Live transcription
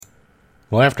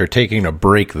Well, after taking a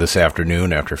break this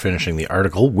afternoon, after finishing the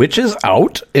article, which is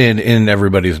out and in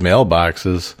everybody's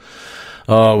mailboxes,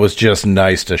 it was just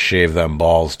nice to shave them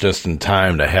balls just in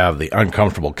time to have the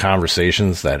uncomfortable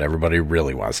conversations that everybody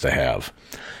really wants to have.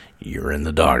 You're in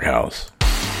the doghouse.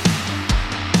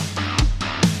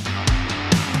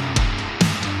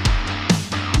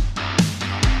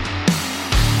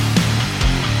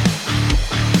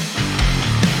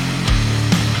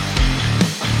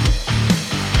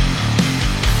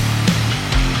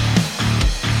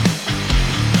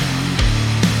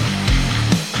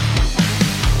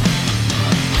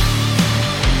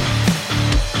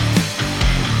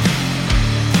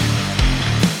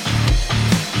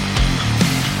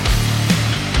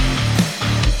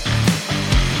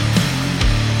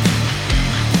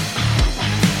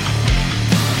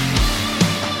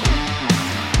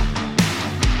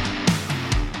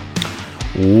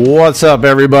 What's up,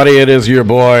 everybody? It is your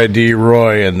boy,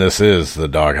 D-Roy, and this is the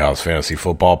Dawghouse Fantasy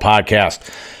Football Podcast.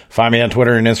 Find me on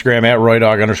Twitter and Instagram at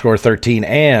RoyDog_13,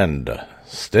 and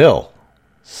still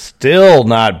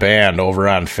not banned over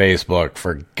on Facebook,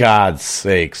 for God's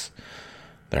sakes.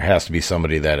 There has to be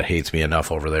somebody that hates me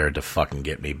enough over there to fucking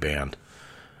get me banned.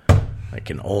 I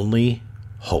can only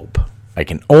hope. I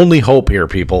can only hope here,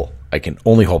 people. I can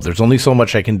only hope. There's only so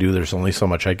much I can do. There's only so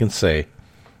much I can say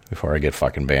before I get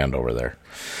fucking banned over there.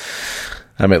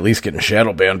 I'm at least getting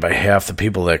shadow banned by half the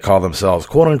people that call themselves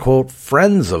quote-unquote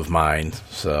friends of mine.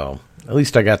 So at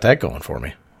least I got that going for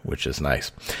me, which is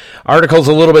nice. Article's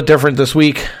a little bit different this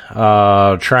week.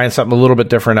 Trying something a little bit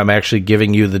different. I'm actually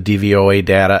giving you the DVOA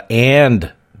data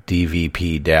and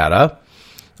DVP data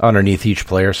underneath each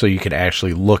player so you can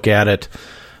actually look at it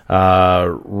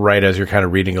right as you're kind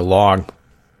of reading along.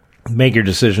 Make your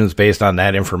decisions based on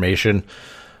that information.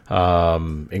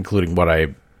 Including what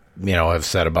I, have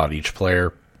said about each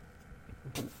player.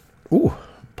 Ooh,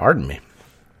 pardon me.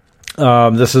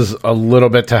 This is a little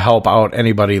bit to help out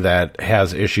anybody that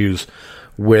has issues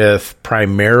with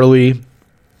primarily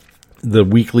the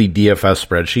weekly DFS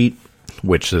spreadsheet,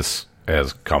 which this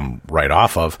has come right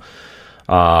off of.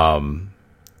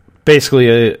 Basically,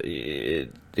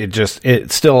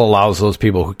 it still allows those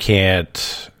people who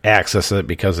can't access it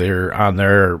because they're on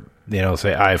their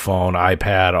say iPhone,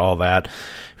 iPad, all that.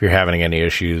 If you're having any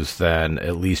issues, then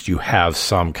at least you have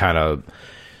some kind of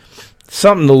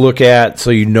something to look at so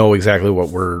you know exactly what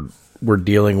we're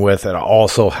dealing with. It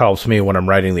also helps me when I'm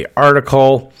writing the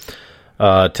article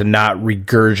to not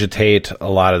regurgitate a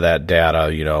lot of that data.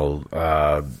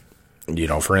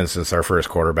 For instance, our first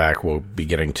quarterback will be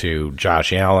getting to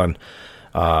Josh Allen,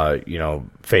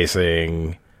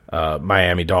 facing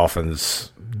Miami Dolphins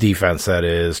defense that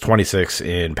is 26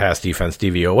 in pass defense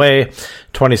DVOA,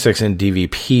 26 in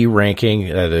DVP ranking,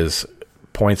 that is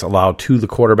points allowed to the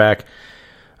quarterback.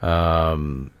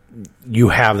 You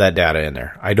have that data in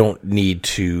there. I don't need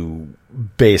to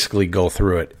basically go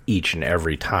through it each and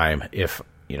every time if,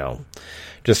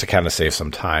 just to kind of save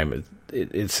some time.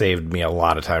 It saved me a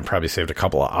lot of time, probably saved a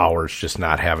couple of hours just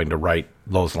not having to write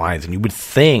those lines. And you would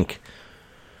think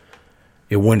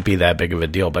it wouldn't be that big of a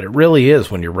deal, but it really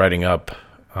is when you're writing up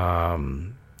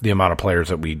the amount of players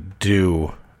that we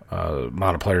do,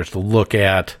 amount of players to look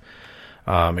at,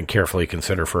 and carefully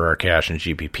consider for our cash and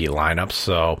GPP lineups.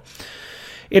 So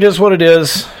it is what it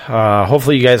is.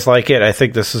 Hopefully you guys like it. I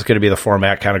think this is going to be the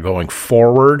format kind of going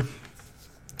forward.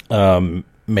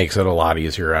 Makes it a lot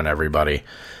easier on everybody.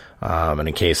 And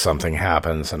in case something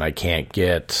happens and I can't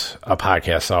get a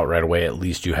podcast out right away, at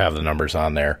least you have the numbers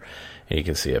on there. You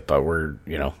can see it, but we're,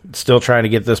 still trying to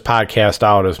get this podcast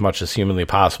out as much as humanly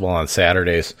possible on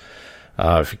Saturdays.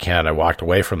 If you can, I walked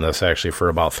away from this actually for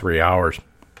about 3 hours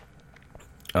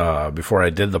before I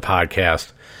did the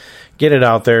podcast. Get it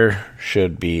out there.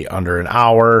 Should be under an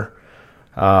hour.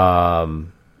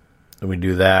 We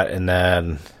do that. And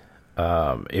then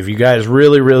if you guys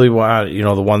really, really want,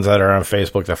 the ones that are on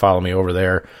Facebook that follow me over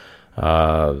there,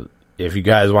 if you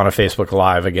guys want a Facebook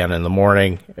Live again in the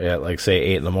morning, at say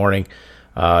 8 in the morning,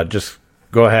 just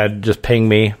go ahead, just ping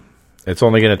me. It's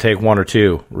only going to take 1 or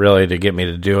 2, really, to get me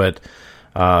to do it.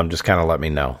 Just kind of let me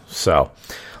know. So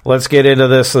let's get into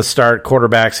this. Let's start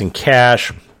quarterbacks and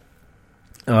cash.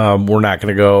 We're not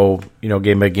going to go,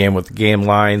 game by game with the game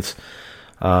lines.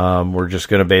 We're just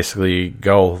going to basically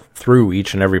go through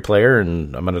each and every player,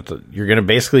 and you're going to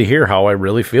basically hear how I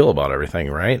really feel about everything,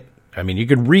 right? I mean, you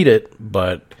could read it,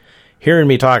 but hearing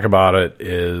me talk about it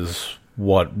is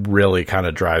what really kind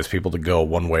of drives people to go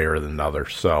one way or another.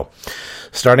 So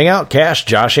starting out, cash,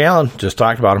 Josh Allen, just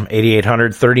talked about him,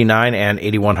 8,800, 39, and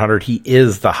 8,100. He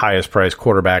is the highest priced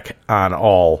quarterback on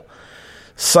all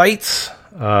sites.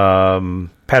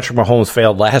 Patrick Mahomes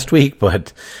failed last week,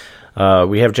 but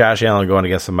We have Josh Allen going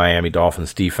against the Miami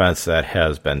Dolphins defense that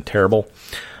has been terrible.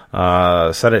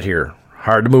 Said it here.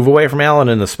 Hard to move away from Allen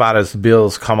in the spot as the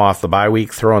Bills come off the bye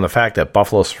week, throwing the fact that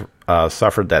Buffalo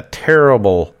suffered that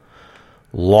terrible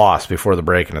loss before the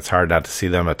break, and it's hard not to see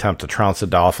them attempt to trounce the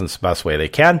Dolphins the best way they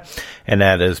can, and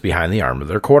that is behind the arm of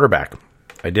their quarterback.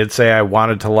 I did say I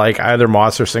wanted to like either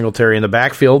Moss or Singletary in the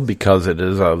backfield because it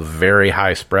is a very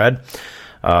high spread,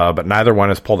 but neither one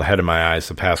has pulled ahead in my eyes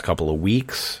the past couple of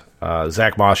weeks.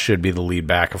 Zach Moss should be the lead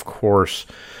back, of course.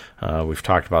 We've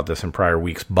talked about this in prior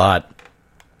weeks, but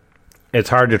it's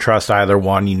hard to trust either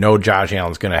one. You know Josh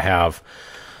Allen's going to have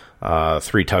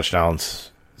 3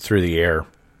 touchdowns through the air,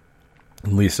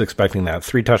 at least expecting that.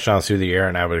 3 touchdowns through the air,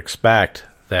 and I would expect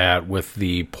that with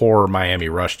the poor Miami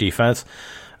rush defense,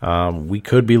 we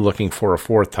could be looking for a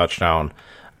 4th touchdown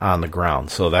on the ground.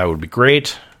 So that would be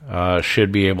great.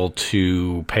 Should be able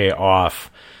to pay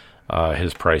off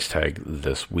his price tag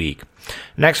this week.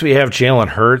 Next, we have Jalen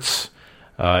Hurts,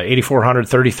 8,400,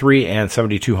 33, and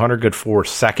 7,200. Good for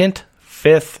 2nd,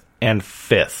 5th, and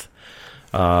 5th.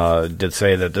 Did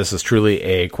say that this is truly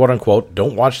a quote-unquote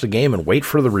don't watch the game and wait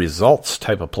for the results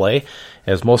type of play,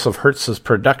 as most of Hurts'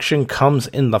 production comes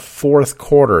in the 4th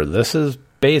quarter. This is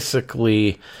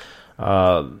basically,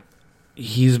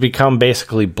 he's become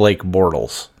basically Blake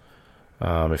Bortles.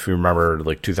 If you remember,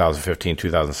 like 2015,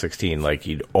 2016, like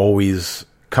he'd always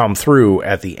come through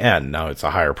at the end. Now it's a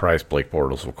higher price, Blake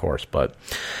Bortles, of course, but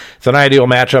it's an ideal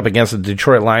matchup against the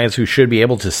Detroit Lions, who should be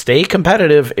able to stay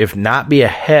competitive, if not be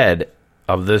ahead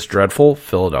of this dreadful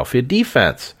Philadelphia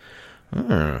defense.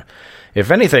 If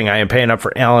anything, I am paying up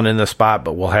for Allen in this spot,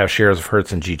 but we'll have shares of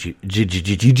Hurts and GPP,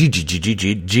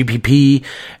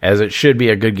 as it should be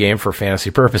a good game for fantasy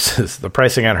purposes. The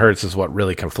pricing on Hurts is what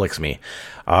really conflicts me.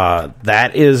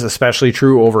 That is especially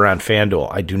true over on FanDuel.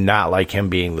 I do not like him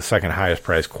being the 2nd highest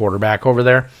priced quarterback over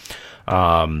there.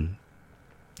 I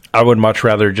would much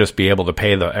rather just be able to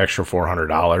pay the extra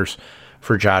 $400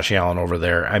 for Josh Allen over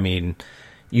there. I mean,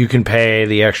 you can pay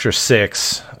the extra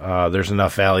 $6. There's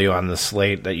enough value on the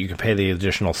slate that you can pay the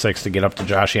additional $6 to get up to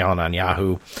Josh Allen on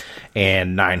Yahoo,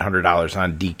 and $900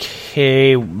 on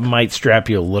DK might strap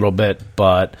you a little bit,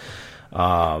 but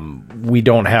we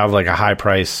don't have like a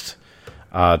high-priced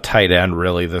tight end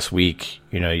really this week.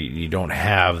 You know, you don't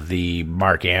have the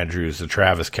Mark Andrews, the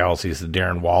Travis Kelce's, the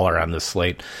Darren Waller on this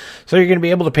slate, so you're going to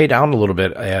be able to pay down a little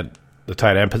bit at the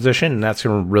tight end position, and that's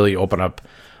going to really open up.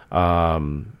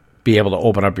 Be able to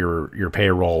open up your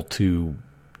payroll to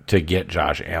get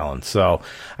Josh Allen. So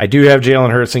I do have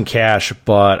Jalen Hurts in cash,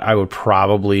 but I would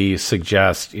probably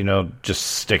suggest, just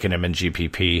sticking him in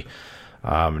GPP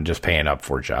and just paying up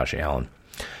for Josh Allen.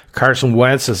 Carson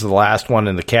Wentz is the last one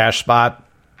in the cash spot.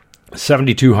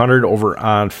 7,200 over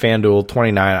on FanDuel,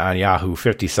 29 on Yahoo,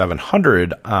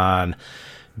 5,700 on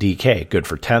DK. Good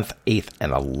for 10th, 8th,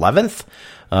 and 11th.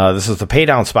 This is the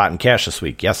paydown spot in cash this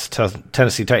week. Yes,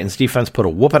 Tennessee Titans defense put a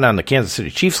whooping on the Kansas City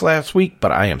Chiefs last week,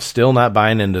 but I am still not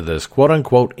buying into this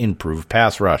quote-unquote improved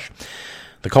pass rush.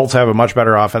 The Colts have a much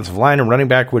better offensive line and running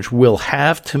back, which will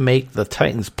have to make the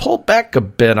Titans pull back a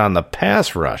bit on the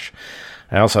pass rush.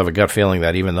 I also have a gut feeling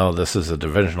that even though this is a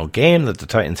divisional game, that the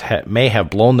Titans may have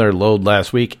blown their load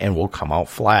last week and will come out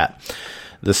flat.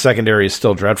 The secondary is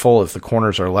still dreadful if the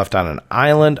corners are left on an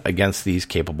island against these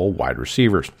capable wide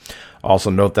receivers.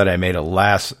 Also note that I made a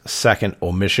last-second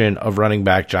omission of running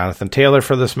back Jonathan Taylor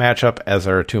for this matchup, as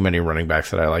there are too many running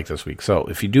backs that I like this week. So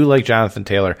if you do like Jonathan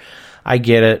Taylor, I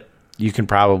get it. You can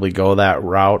probably go that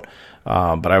route,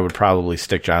 but I would probably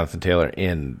stick Jonathan Taylor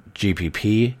in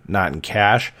GPP, not in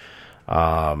cash.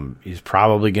 He's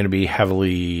probably going to be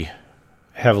heavily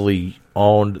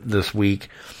owned this week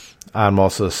on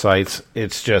most of the sites.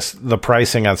 It's just the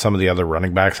pricing on some of the other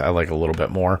running backs I like a little bit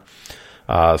more.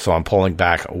 So I'm pulling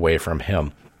back away from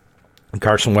him.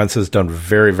 Carson Wentz has done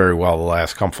very, very well the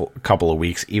last couple of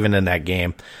weeks, even in that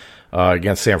game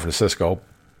against San Francisco.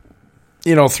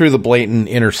 Through the blatant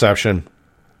interception,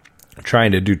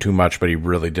 trying to do too much, but he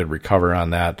really did recover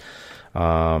on that,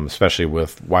 especially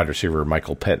with wide receiver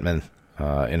Michael Pittman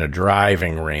in a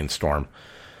driving rainstorm.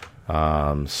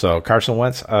 So Carson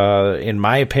Wentz, in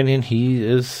my opinion, he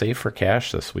is safe for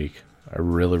cash this week. I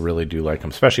really, really do like him,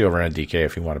 especially over on DK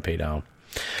if you want to pay down.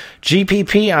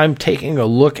 GPP, I'm taking a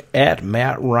look at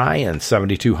Matt Ryan,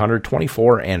 7,200,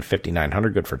 24, and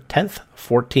 5,900. Good for 10th,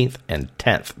 14th, and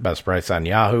 10th. Best price on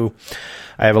Yahoo.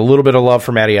 I have a little bit of love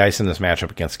for Matty Ice in this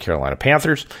matchup against the Carolina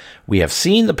Panthers. We have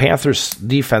seen the Panthers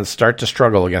defense start to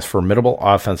struggle against formidable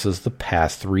offenses the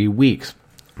past 3 weeks.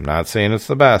 I'm not saying it's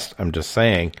the best. I'm just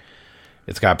saying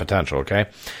It's got potential, okay?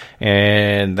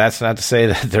 And that's not to say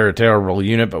that they're a terrible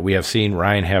unit, but we have seen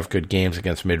Ryan have good games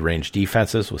against mid-range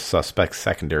defenses with suspect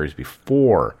secondaries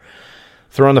before.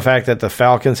 Throw in the fact that the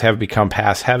Falcons have become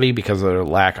pass-heavy because of their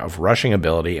lack of rushing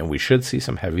ability, and we should see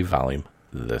some heavy volume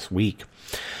this week.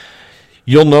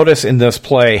 You'll notice in this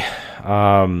play,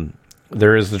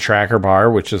 there is the tracker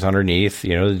bar, which is underneath, the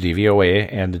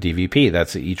DVOA and the DVP.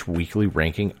 That's each weekly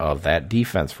ranking of that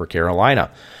defense for Carolina.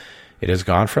 It has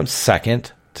gone from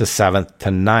 2nd to 7th to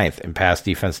 9th in pass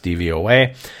defense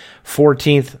DVOA,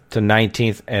 14th to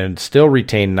 19th, and still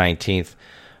retained 19th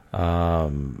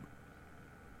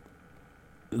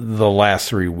the last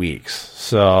 3 weeks.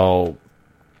 So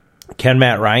can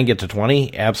Matt Ryan get to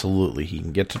 20? Absolutely. He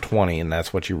can get to 20, and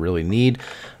that's what you really need.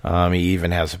 He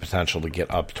even has the potential to get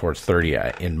up towards 30,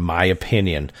 in my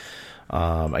opinion,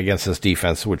 against this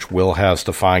defense, which will have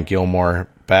Stephon Gilmore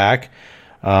back.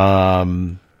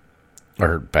 Will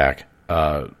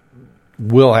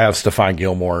have Stephon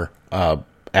Gilmore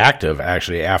active,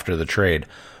 actually, after the trade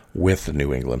with the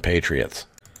New England Patriots.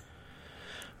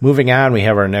 Moving on, we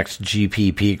have our next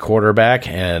GPP quarterback,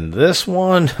 and this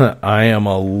one I am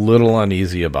a little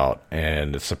uneasy about,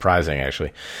 and it's surprising,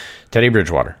 actually. Teddy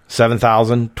Bridgewater,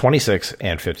 7,000, 26,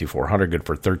 and 5,400, good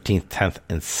for 13th, 10th,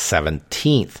 and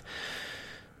 17th.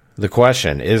 The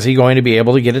question, is he going to be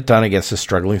able to get it done against a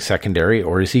struggling secondary,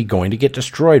 or is he going to get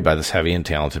destroyed by this heavy and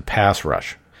talented pass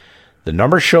rush? The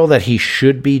numbers show that he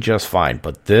should be just fine,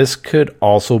 but this could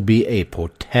also be a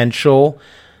potential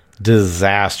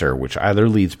disaster, which either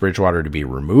leads Bridgewater to be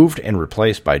removed and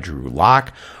replaced by Drew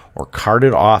Lock, or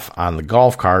carted off on the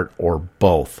golf cart, or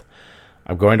both.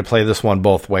 I'm going to play this one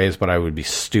both ways, but I would be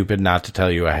stupid not to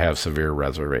tell you I have severe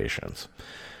reservations.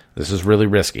 This is really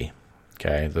risky.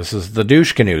 Okay, this is the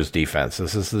douche canoes defense.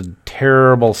 This is the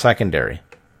terrible secondary.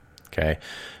 Okay,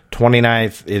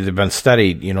 29th, it had been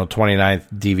studied, 29th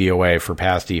DVOA for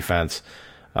pass defense.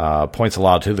 Points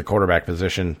allowed to the quarterback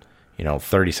position,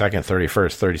 32nd,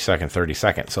 31st, 32nd,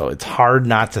 32nd. So it's hard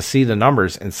not to see the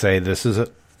numbers and say this isn't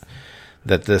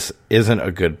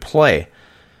a good play.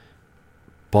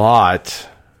 But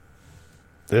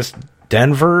this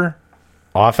Denver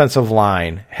offensive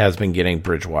line has been getting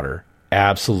Bridgewater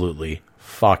absolutely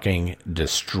fucking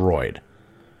destroyed.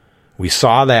 We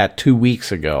saw that 2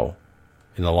 weeks ago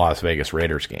in the Las Vegas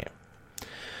Raiders game.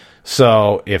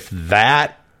 So if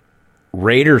that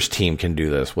Raiders team can do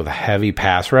this with a heavy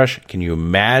pass rush, can you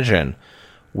imagine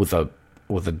with a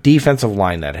defensive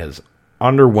line that has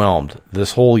underwhelmed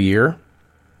this whole year?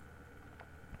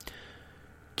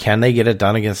 Can they get it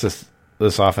done against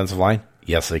this offensive line?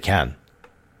 Yes, they can.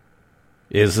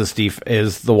 Is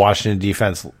the Washington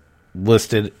defense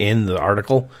listed in the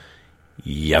article?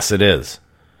 Yes, it is.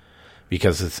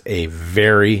 Because it's a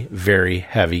very, very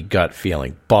heavy gut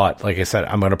feeling. But, like I said,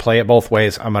 I'm going to play it both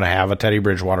ways. I'm going to have a Teddy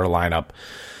Bridgewater lineup.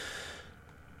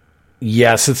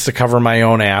 Yes, it's to cover my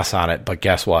own ass on it, but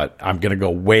guess what? I'm going to go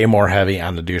way more heavy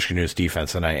on the Douche Canoes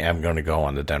defense than I am going to go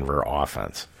on the Denver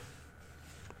offense.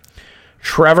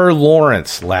 Trevor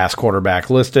Lawrence, last quarterback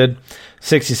listed,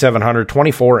 6,700,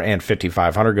 24, and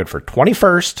 5,500, good for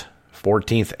 21st,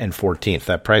 14th, and 14th.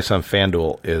 That price on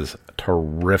FanDuel is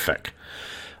terrific.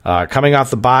 Coming off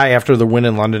the bye after the win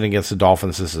in London against the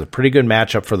Dolphins, this is a pretty good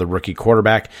matchup for the rookie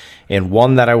quarterback, and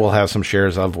one that I will have some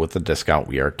shares of with the discount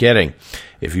we are getting.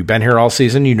 If you've been here all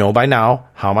season, you know by now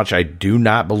how much I do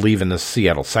not believe in the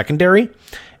Seattle secondary,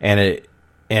 and it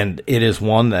is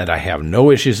one that I have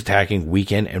no issues attacking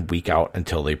week in and week out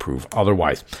until they prove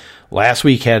otherwise. Last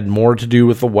week had more to do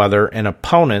with the weather and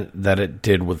opponent than it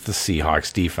did with the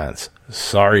Seahawks defense.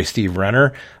 Sorry, Steve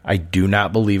Renner. I do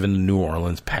not believe in the New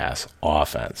Orleans pass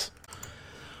offense.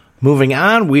 Moving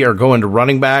on, we are going to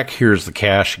running back. Here's the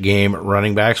cash game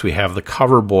running backs. We have the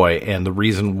cover boy, and the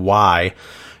reason why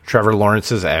Trevor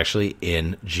Lawrence is actually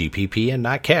in GPP and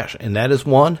not cash, and that is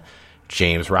one,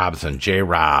 James Robinson,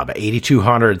 J-Rob,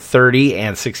 8,200, 30,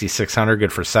 and 6,600,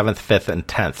 good for 7th, 5th, and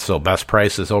 10th. So best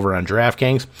price is over on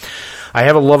DraftKings. I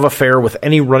have a love affair with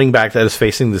any running back that is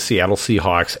facing the Seattle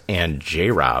Seahawks, and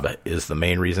J-Rob is the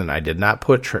main reason I did not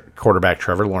put quarterback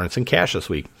Trevor Lawrence in cash this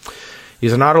week.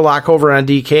 He's an auto lock over on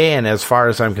DK, and as far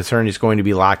as I'm concerned, he's going to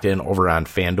be locked in over on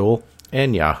FanDuel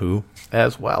and Yahoo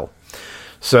as well.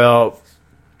 So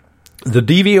the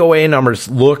DVOA numbers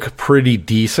look pretty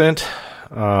decent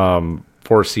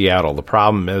for Seattle. The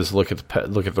problem is look at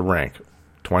the rank,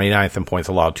 29th in points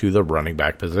allowed to the running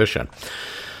back position,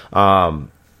 and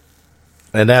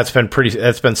that's been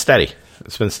steady.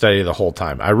 It's been steady the whole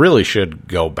time. I really should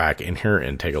go back in here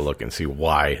and take a look and see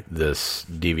why this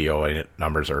DVOA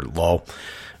numbers are low.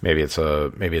 Maybe it's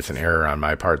an error on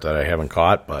my part that I haven't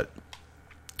caught, but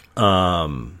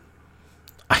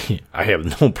I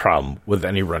have no problem with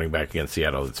any running back against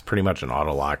Seattle. It's pretty much an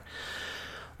auto lock.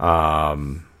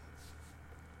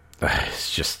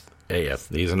 It's just, hey,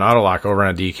 he's an auto lock over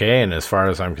on DK, and as far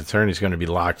as I'm concerned, he's going to be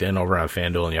locked in over on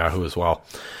FanDuel and Yahoo as well.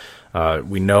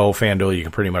 We know FanDuel, you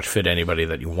can pretty much fit anybody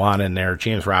that you want in there.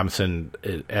 James Robinson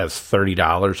has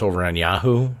 $30 over on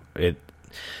Yahoo.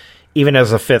 Even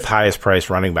as a fifth highest price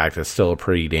running back, that's still a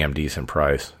pretty damn decent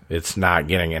price. It's not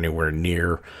getting anywhere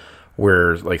near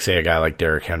where, like, say, a guy like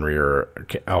Derrick Henry or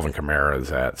Alvin Kamara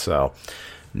is at. So,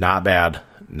 not bad.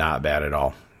 Not bad at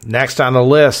all. Next on the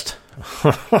list,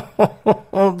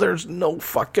 there's no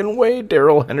fucking way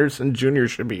Darrell Henderson Jr.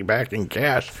 should be back in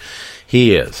cash.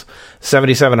 He is.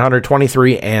 7,700,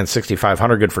 23, and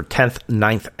 6,500. Good for 10th,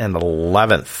 9th, and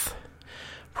 11th.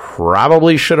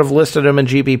 Probably should have listed him in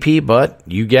GPP, but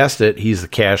you guessed it, he's the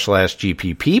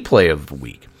cash/GPP play of the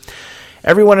week.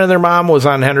 Everyone and their mom was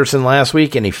on Henderson last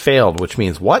week, and he failed, which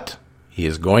means what? He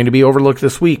is going to be overlooked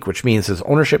this week, which means his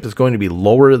ownership is going to be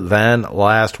lower than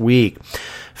last week.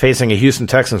 Facing a Houston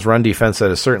Texans run defense that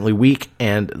is certainly weak,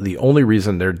 and the only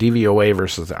reason their DVOA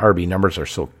versus the RB numbers are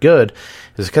so good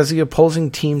is because the opposing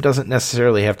team doesn't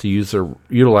necessarily have to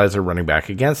utilize their running back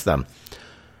against them.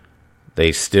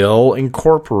 They still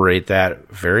incorporate that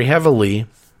very heavily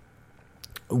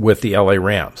with the LA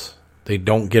Rams. They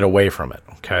don't get away from it,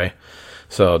 okay?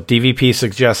 So DVP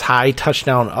suggests high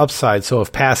touchdown upside, so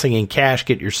if passing in cash,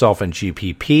 get yourself in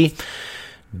GPP.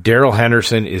 Darrell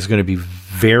Henderson is going to be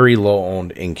very low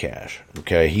owned in cash,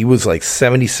 okay? He was like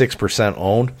 76%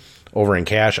 owned over in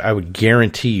cash. I would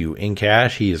guarantee you in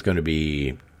cash he is going to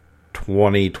be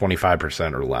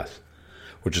 25% or less,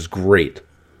 which is great.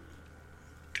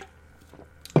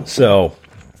 So,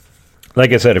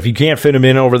 like I said, if you can't fit him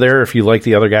in over there, if you like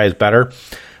the other guys better,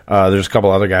 there's a couple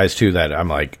other guys too that I'm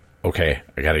like, okay,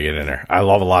 I got to get in there. I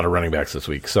love a lot of running backs this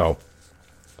week. So,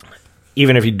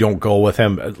 even if you don't go with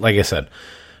him, like I said,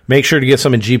 make sure to get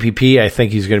some in GPP. I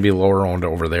think he's going to be lower owned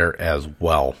over there as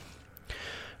well.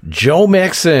 Joe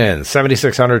Mixon,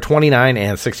 7,600, 29,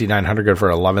 and 6,900. Good for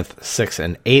 11th, 6th,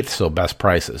 and 8th. So, best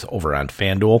prices over on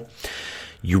FanDuel.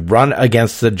 You run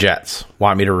against the Jets.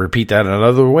 Want me to repeat that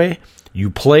another way?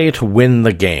 You play to win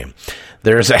the game.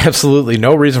 There's absolutely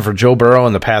no reason for Joe Burrow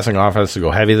and the passing offense to go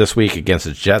heavy this week against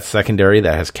the Jets secondary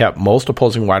that has kept most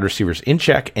opposing wide receivers in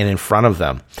check and in front of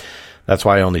them. That's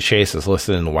why only Chase is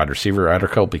listed in the wide receiver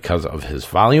article because of his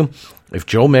volume. If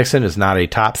Joe Mixon is not a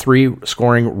top 3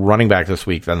 scoring running back this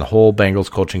week, then the whole Bengals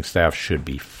coaching staff should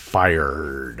be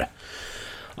fired.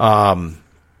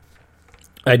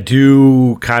 I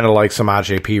do kind of like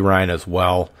Samaje Perine as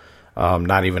well.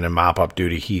 Not even in mop-up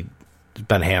duty. He's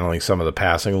been handling some of the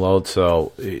passing load.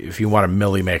 So if you want a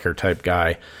Millie Maker type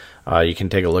guy, you can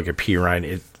take a look at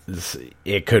Perine.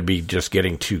 It could be just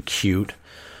getting too cute.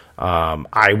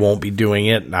 I won't be doing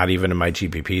it, not even in my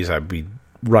GPPs. I'd be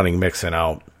running Mixon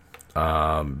out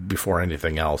before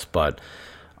anything else. But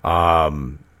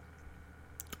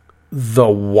the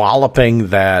walloping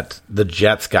that the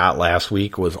Jets got last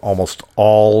week was almost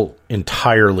all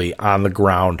entirely on the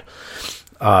ground.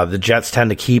 The Jets tend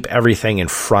to keep everything in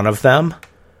front of them.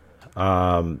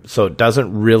 So it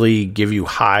doesn't really give you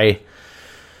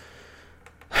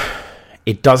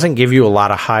it doesn't give you a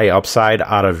lot of high upside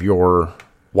out of your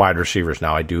wide receivers.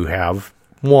 Now, I do have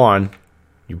one.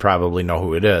 You probably know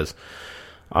who it is.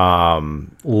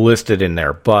 Listed in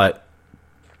there, but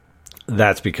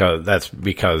that's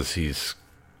because he's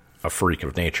a freak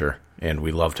of nature, and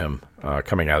we loved him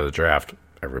coming out of the draft.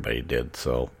 Everybody did,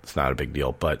 so it's not a big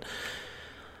deal. But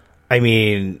I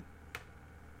mean,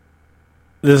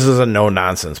 this is a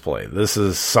no-nonsense play. This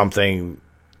is something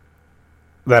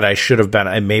that I should have been.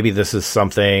 And maybe this is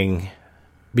something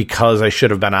because I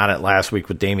should have been on it last week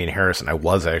with Damian Harris, and I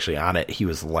was actually on it. He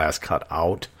was the last cut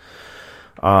out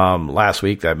last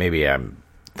week. That maybe I'm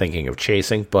thinking of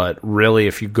chasing, but really,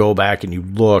 if you go back and you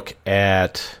look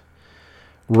at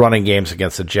running games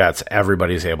against the Jets,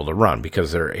 everybody's able to run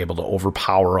because they're able to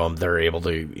overpower them. They're able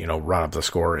to, run up the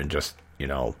score and just,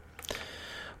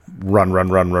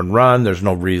 run. There's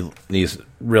no real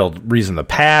reason to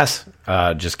pass.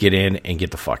 Just get in and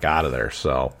get the fuck out of there.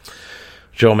 So,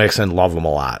 Joe Mixon, love him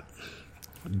a lot.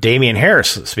 Damian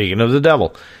Harris, speaking of the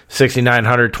devil,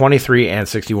 6,900, 23, and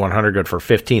 6,100. Good for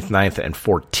 15th, 9th, and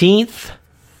 14th.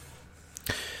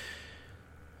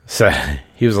 So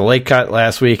he was a late cut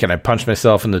last week, and I punched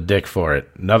myself in the dick for it.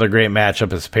 Another great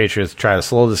matchup as the Patriots try to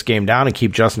slow this game down and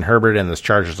keep Justin Herbert and this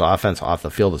Chargers offense off the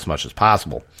field as much as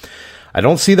possible. I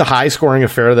don't see the high-scoring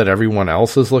affair that everyone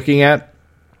else is looking at,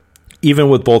 even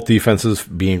with both defenses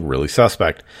being really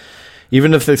suspect.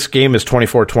 Even if this game is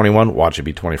 24-21, watch it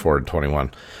be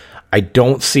 24-21. I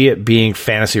don't see it being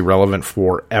fantasy relevant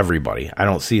for everybody. I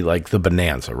don't see like the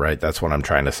bonanza, right? That's what I'm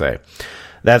trying to say.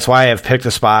 That's why I've picked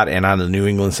a spot, and on the New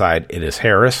England side, it is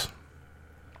Harris.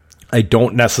 I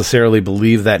don't necessarily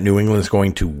believe that New England is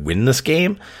going to win this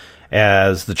game,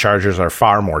 as the Chargers are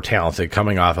far more talented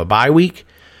coming off a bye week.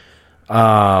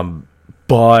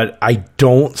 But I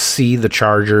don't see the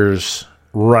Chargers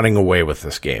running away with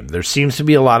this game. There seems to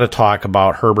be a lot of talk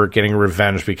about Herbert getting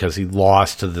revenge because he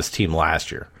lost to this team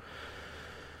last year.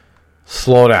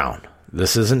 Slow down.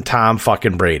 This isn't Tom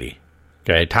fucking Brady.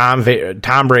 Okay, Tom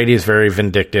Brady is very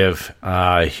vindictive.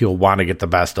 He'll want to get the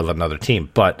best of another team,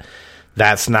 but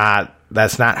that's not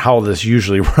how this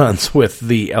usually runs with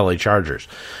the LA Chargers.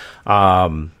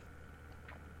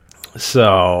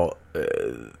 So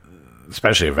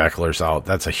especially if Eckler's out,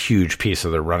 that's a huge piece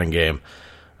of their running game.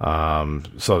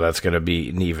 So that's going to be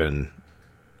an even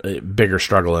bigger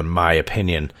struggle, in my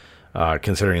opinion,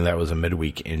 considering that was a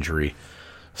midweek injury.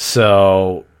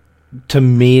 So, to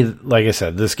me, like I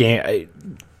said, this game,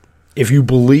 if you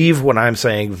believe what I'm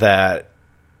saying, that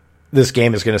this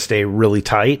game is going to stay really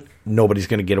tight, nobody's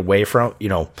going to get away from,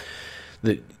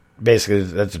 basically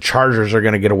that the Chargers are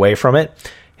going to get away from it,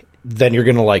 then you're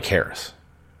going to like Harris.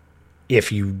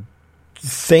 If you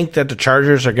think that the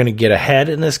Chargers are going to get ahead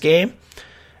in this game,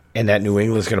 and that New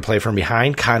England's going to play from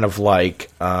behind, kind of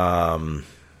like,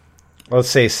 let's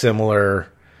say similar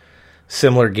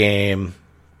game,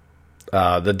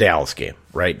 the Dallas game,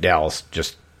 right? Dallas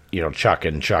just,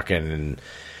 chucking,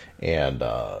 and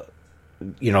the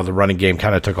running game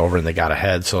kind of took over and they got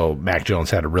ahead, so Mac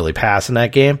Jones had to really pass in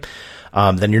that game.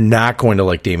 Then you're not going to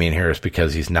like Damian Harris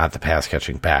because he's not the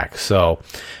pass-catching back. So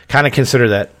kind of consider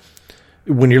that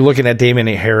when you're looking at Damian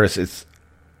Harris, it's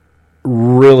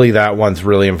really that one's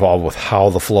really involved with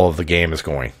how the flow of the game is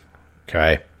going,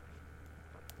 okay?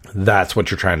 That's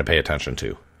what you're trying to pay attention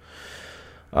to.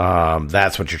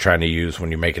 That's what you're trying to use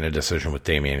when you're making a decision with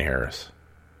Damian Harris.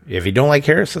 If you don't like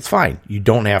Harris, that's fine. You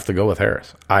don't have to go with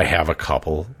Harris. I have a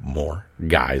couple more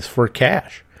guys for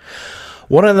cash.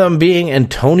 One of them being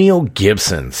Antonio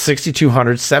Gibson,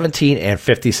 6,200, 17, and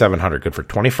 5,700. Good for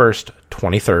 21st,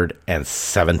 23rd, and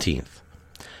 17th.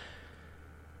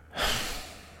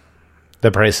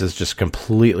 The price is just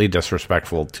completely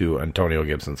disrespectful to Antonio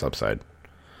Gibson's upside.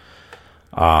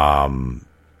 And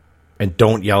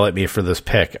don't yell at me for this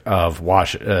pick of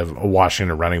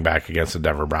Washington running back against the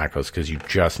Denver Broncos, because you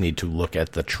just need to look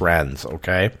at the trends,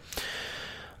 okay?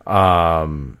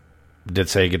 Did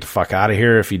say get the fuck out of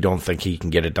here if you don't think he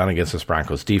can get it done against this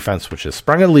Broncos defense, which has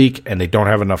sprung a leak, and they don't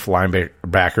have enough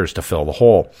linebackers to fill the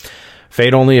hole.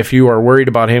 Fade only if you are worried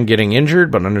about him getting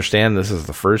injured, but understand this is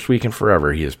the first week in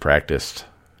forever he has practiced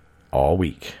all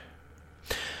week.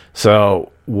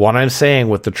 So what I'm saying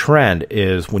with the trend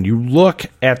is when you look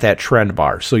at that trend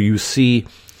bar, so you see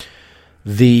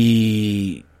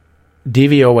the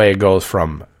DVOA goes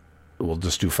from, we'll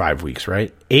just do 5 weeks,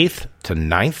 right? 8th to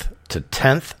 9th to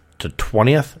 10th to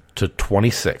 20th to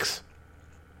 26th.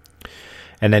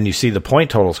 And then you see the point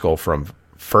totals go from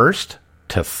 1st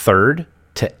to 3rd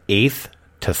to 8th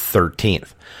to 13th.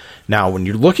 Now, when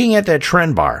you're looking at that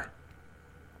trend bar,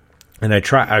 and I've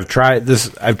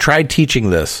tried teaching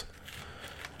this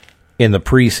in the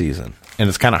preseason, and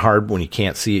it's kind of hard when you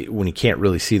can't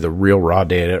really see the real raw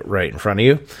data right in front of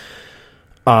you.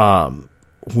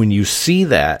 When you see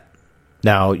that,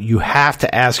 now you have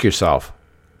to ask yourself,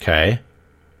 okay,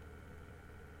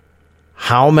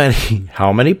 how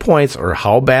many points or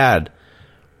how bad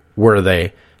were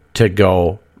they to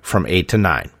go from 8 to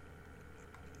 9?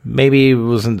 Maybe it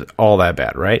wasn't all that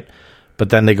bad, right? But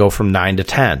then they go from 9 to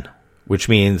 10, which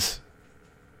means,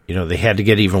 they had to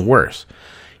get even worse.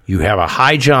 You have a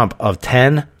high jump of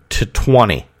 10 to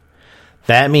 20.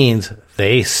 That means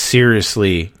they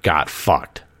seriously got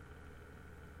fucked.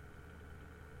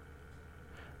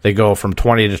 They go from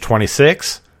 20 to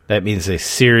 26. That means they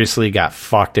seriously got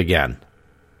fucked again.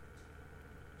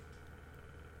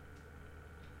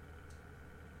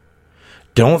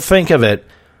 Don't think of it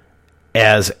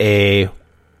as a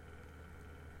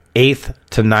 8th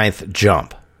to 9th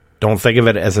jump. Don't think of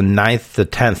it as a 9th to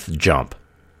 10th jump.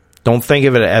 Don't think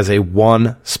of it as a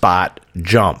one-spot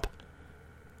jump.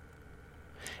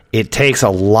 It takes a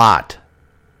lot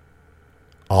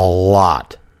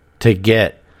to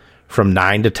get from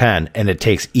 9 to 10, and it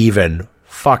takes even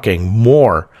fucking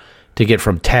more to get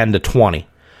from 10 to 20.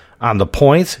 On the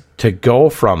points, to go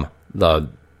from the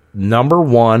number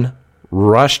one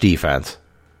rush defense,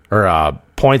 or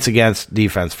points against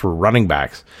defense for running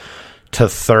backs, to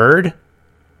 3rd,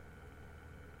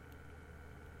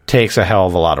 takes a hell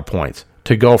of a lot of points.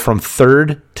 To go from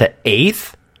 3rd to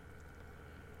 8th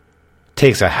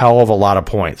takes a hell of a lot of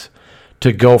points.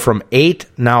 to go from 8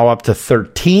 now up to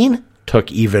 13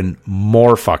 took even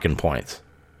more fucking points.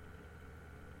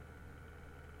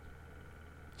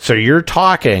 So you're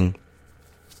talking,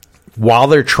 while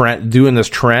they're doing this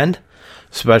trend,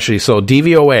 especially, so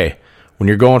DVOA, when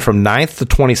you're going from 9th to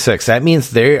 26th, that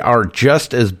means they are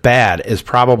just as bad as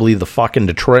probably the fucking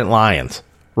Detroit Lions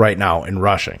right now in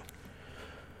rushing.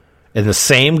 And the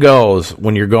same goes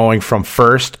when you're going from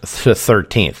 1st to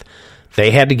 13th.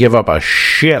 They had to give up a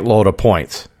shitload of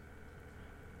points.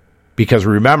 Because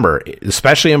remember,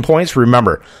 especially in points,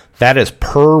 remember, that is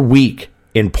per week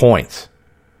in points.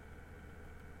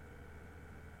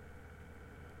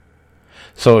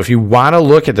 So if you want to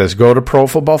look at this, go to Pro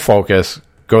Football Focus,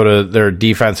 go to their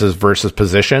defenses versus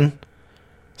position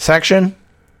section,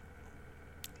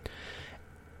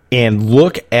 and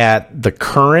look at the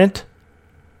current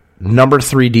number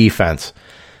 3 defense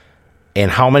and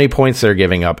how many points they're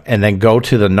giving up, and then go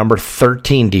to the number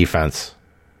 13 defense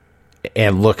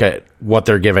and look at what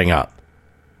they're giving up.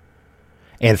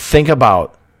 And think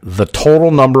about the total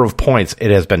number of points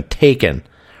it has been taken,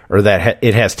 or that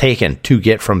it has taken to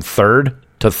get from 3rd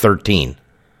to 13.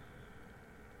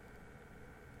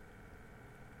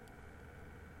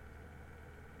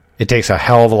 It takes a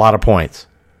hell of a lot of points.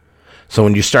 So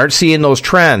when you start seeing those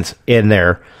trends in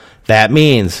there, that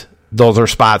means those are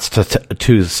spots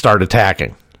to start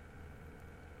attacking.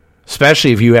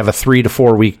 Especially if you have a 3 to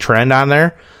 4 week trend on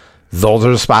there, those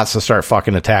are the spots to start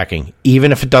fucking attacking.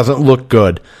 Even if it doesn't look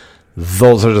good,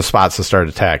 those are the spots to start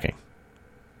attacking.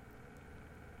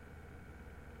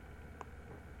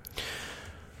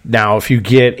 Now, if you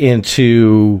get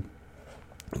into,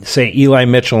 say, Eli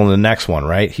Mitchell in the next one,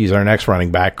 right? He's our next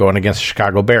running back going against the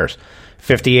Chicago Bears.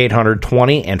 5,800,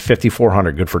 20, and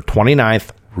 5,400. Good for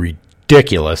 29th.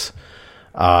 Ridiculous.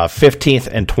 15th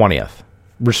and 20th.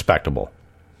 Respectable.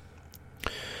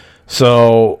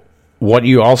 So what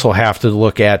you also have to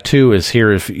look at, too, is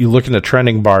here, if you look in the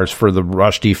trending bars for the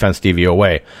rush defense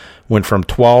DVOA, went from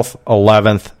 12th,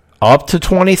 11th, up to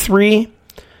 23,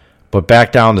 but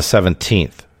back down to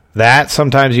 17th. That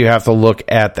sometimes you have to look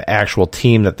at the actual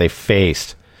team that they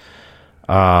faced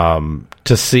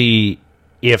to see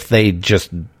if they just,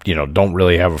 don't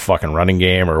really have a fucking running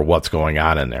game or what's going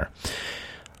on in there.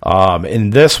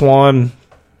 In this one,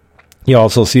 you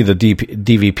also see the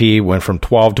DVP went from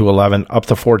 12 to 11, up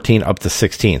to 14, up to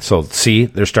 16. So, see,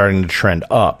 they're starting to trend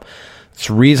up. It's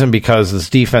the reason because this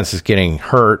defense is getting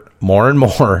hurt more and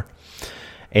more.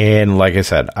 And like I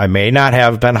said, I may not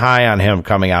have been high on him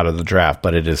coming out of the draft,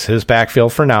 but it is his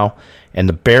backfield for now. And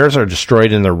the Bears are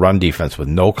destroyed in their run defense with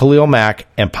no Khalil Mack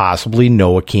and possibly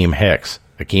no Akeem Hicks.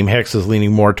 Akeem Hicks is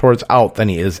leaning more towards out than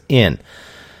he is in.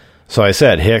 So I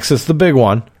said Hicks is the big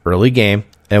one, early game,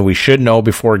 and we should know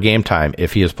before game time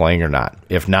if he is playing or not.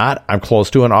 If not, I'm close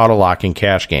to an auto-lock in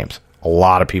cash games. A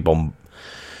lot of people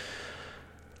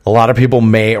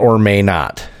may or may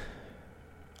not.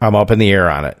 I'm up in the air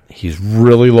on it. He's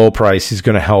really low price. He's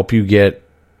going to help you get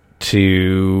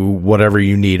to whatever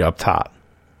you need up top.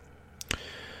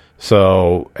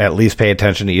 So at least pay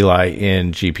attention to Eli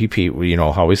in GPP. You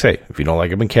know how we say, if you don't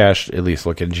like him in cash, at least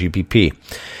look at GPP.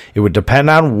 It would depend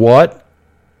on what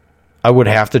I would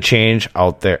have to change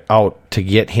out to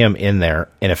get him in there,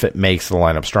 and if it makes the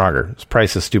lineup stronger. His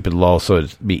price is stupid low, so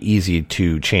it'd be easy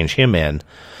to change him in.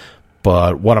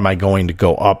 But what am I going to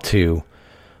go up to?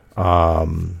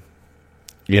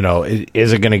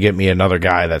 Is it going to get me another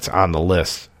guy that's on the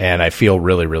list? And I feel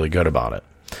really, really good about it.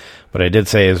 But I did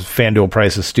say his FanDuel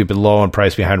price is stupid low and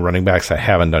price behind running backs that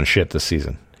haven't done shit this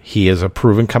season. He is a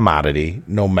proven commodity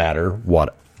no matter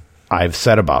what I've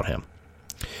said about him.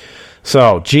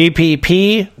 So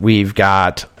GPP, we've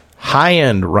got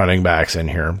high-end running backs in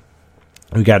here.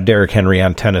 We got Derrick Henry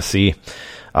on Tennessee,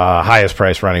 highest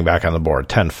price running back on the board,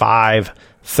 10.5,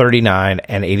 39,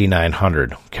 and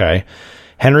 8,900. Okay,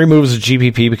 Henry moves to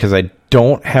GPP because I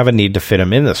don't have a need to fit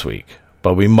him in this week.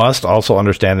 But we must also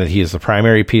understand that he is the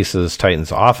primary piece of this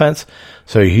Titans offense,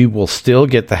 so he will still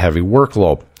get the heavy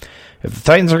workload. If the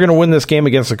Titans are going to win this game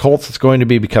against the Colts, it's going to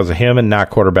be because of him and not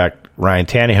quarterback Ryan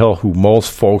Tannehill, who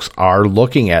most folks are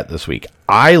looking at this week.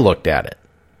 I looked at it.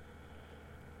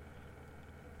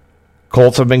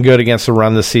 Colts have been good against the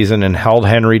run this season and held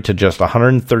Henry to just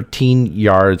 113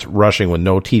 yards rushing with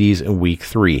no TDs in week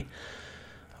 3.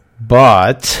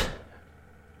 But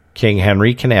King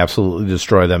Henry can absolutely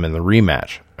destroy them in the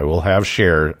rematch. I will have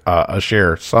a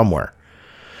share somewhere.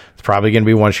 It's probably going to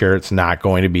be one share. It's not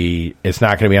going to be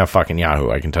on fucking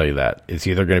Yahoo. I can tell you that. It's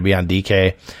either going to be on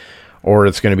DK or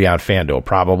it's going to be on FanDuel.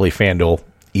 Probably FanDuel,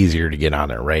 easier to get on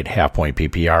there, right? Half point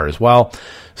PPR as well.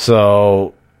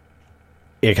 So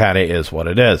it kind of is what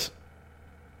it is.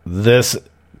 This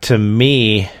to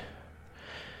me,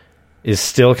 is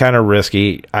still kind of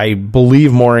risky. I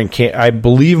believe more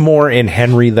in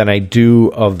Henry than I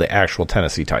do of the actual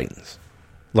Tennessee Titans.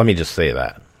 Let me just say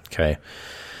that. Okay.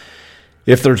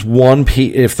 If there's one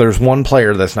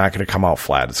player that's not going to come out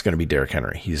flat, it's going to be Derrick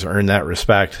Henry. He's earned that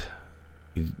respect.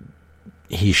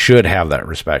 He should have that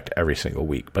respect every single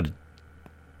week. But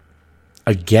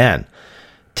again,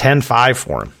 10-5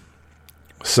 for him.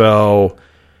 So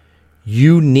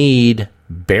you need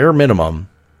bare minimum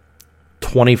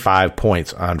 25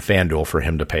 points on FanDuel for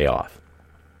him to pay off.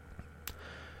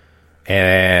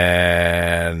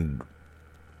 And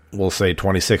we'll say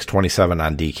 26, 27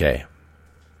 on DK.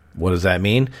 What does that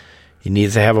mean? He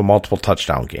needs to have a multiple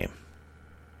touchdown game.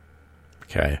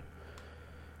 Okay.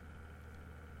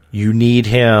 You need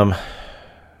him.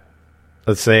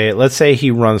 Let's say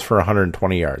he runs for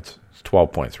 120 yards. It's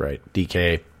 12 points, right?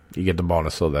 DK, you get the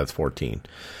bonus, so that's 14.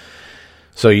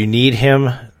 So you need him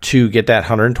to get that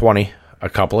 120, a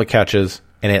couple of catches,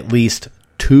 and at least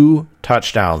 2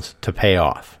 touchdowns to pay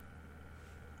off.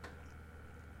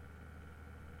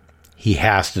 He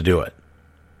has to do it.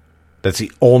 That's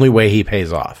the only way he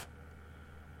pays off.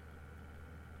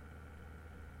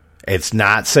 It's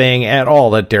not saying at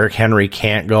all that Derrick Henry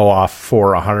can't go off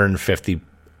for 150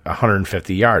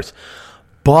 yards.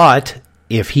 But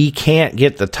if he can't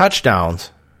get the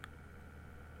touchdowns,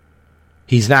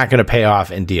 he's not going to pay off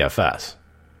in DFS.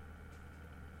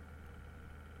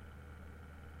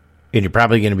 And you're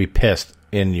probably going to be pissed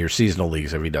in your seasonal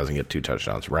leagues if he doesn't get 2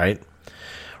 touchdowns, right?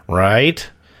 Right?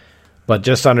 But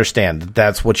just understand that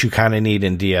that's what you kind of need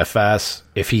in DFS.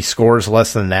 If he scores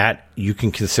less than that, you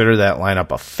can consider that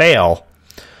lineup a fail,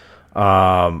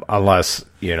 unless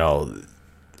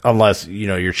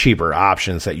your cheaper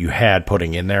options that you had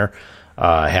putting in there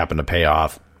happen to pay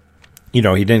off. He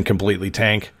didn't completely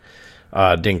tank,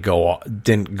 didn't go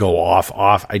off.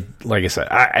 Like I said,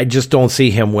 I just don't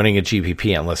see him winning a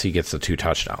GPP unless he gets the 2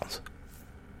 touchdowns.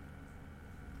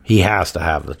 He has to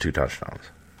have the 2 touchdowns.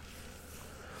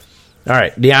 All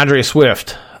right, DeAndre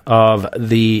Swift of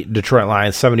the Detroit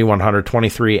Lions, 7,100,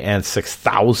 23, and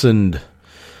 6,000.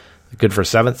 Good for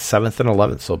 7th, and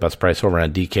 11th. So best price over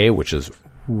on DK, which is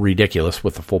ridiculous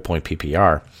with the full point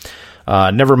PPR.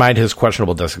 Never mind his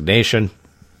questionable designation.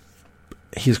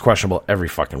 He's questionable every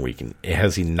fucking week.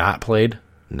 Has he not played?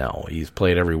 No, he's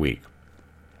played every week.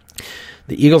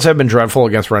 The Eagles have been dreadful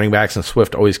against running backs, and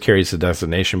Swift always carries the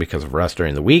designation because of rest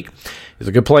during the week. He's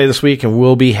a good play this week and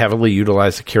will be heavily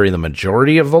utilized to carry the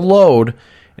majority of the load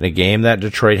in a game that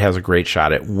Detroit has a great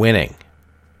shot at winning.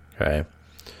 Okay,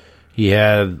 he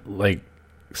had like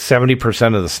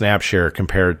 70% of the snap share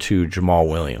compared to Jamal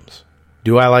Williams.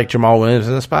 Do I like Jamal Williams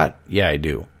in this spot? Yeah, I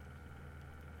do.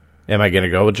 Am I going to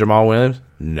go with Jamal Williams?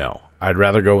 No. I'd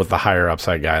rather go with the higher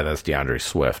upside guy, that's DeAndre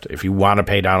Swift. If you want to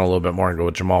pay down a little bit more and go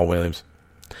with Jamal Williams,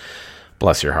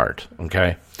 bless your heart,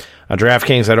 okay? On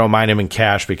DraftKings, I don't mind him in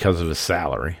cash because of his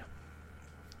salary.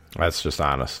 That's just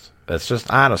honest. That's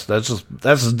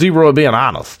just D-Roy being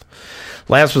honest.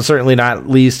 Last but certainly not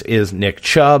least is Nick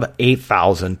Chubb,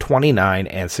 8,000, 29,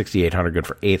 and 6,800. Good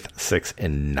for 8th, 6th,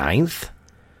 and 9th.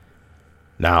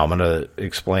 Now I'm going to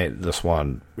explain this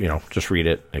one. Just read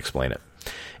it, explain it.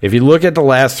 If you look at the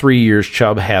last 3 years,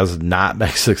 Chubb has not been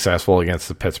successful against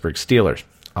the Pittsburgh Steelers.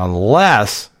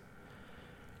 Unless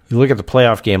you look at the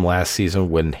playoff game last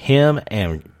season when him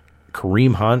and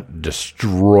Kareem Hunt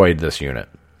destroyed this unit.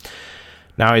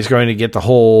 Now he's going to get the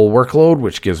whole workload,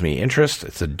 which gives me interest.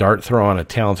 It's a dart throw on a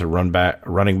talented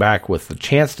running back with the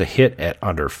chance to hit at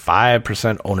under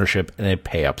 5% ownership in a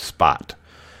pay-up spot.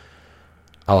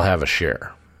 I'll have a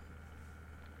share.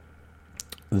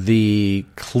 The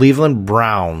Cleveland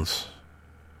Browns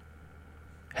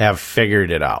have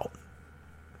figured it out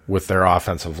with their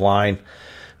offensive line.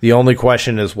 The only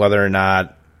question is whether or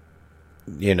not,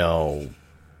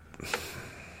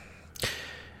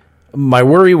 my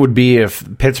worry would be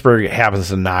if Pittsburgh happens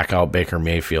to knock out Baker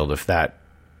Mayfield, if that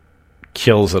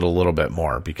kills it a little bit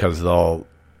more, because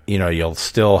you'll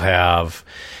still have,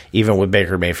 even with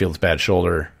Baker Mayfield's bad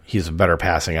shoulder, he's a better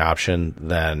passing option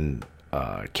than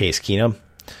Case Keenum.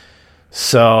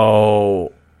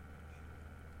 So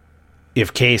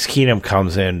if Case Keenum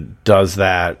comes in, does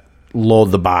that load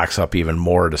the box up even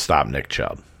more to stop Nick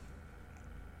Chubb?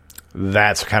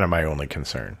 That's kind of my only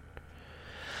concern.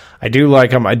 I do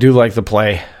like him. I do like the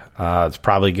play. It's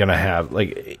probably going to have,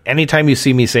 anytime you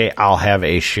see me say I'll have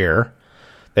a share,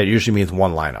 that usually means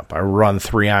one lineup. I run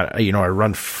 3 on, I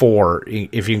run 4.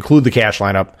 If you include the cash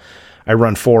lineup, I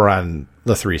run 4 on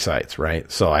the 3 sites, right?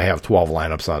 So I have 12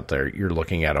 lineups out there. You're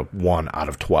looking at a 1 out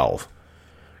of 12.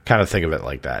 Kind of think of it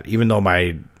like that. Even though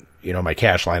my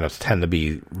cash lineups tend to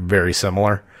be very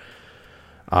similar,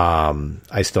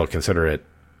 I still consider it,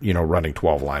 running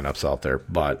 12 lineups out there,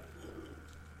 but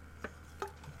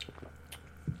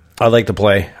I like to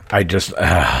play. I just,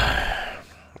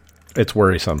 it's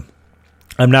worrisome.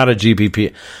 I'm not a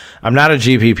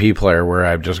GPP player where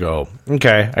I just go,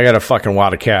 okay, I got a fucking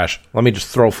wad of cash. Let me just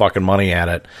throw fucking money at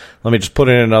it. Let me just put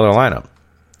it in another lineup.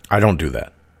 I don't do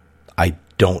that. I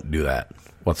don't do that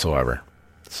whatsoever.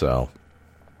 So,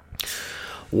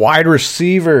 wide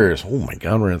receivers. Oh my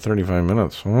God, we're at 35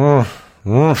 minutes.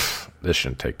 This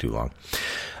shouldn't take too long.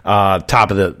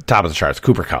 Top of the charts.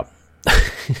 Cooper Kupp,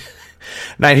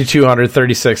 9,200,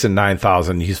 36 and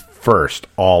 9,000. He's first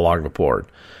all along the board.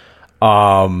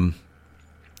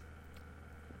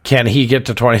 Can he get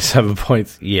to 27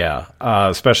 points? Yeah,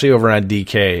 especially over on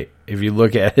DK. If you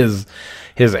look at his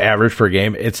average per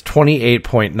game, it's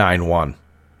 28.91.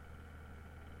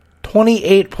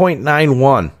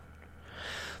 28.91.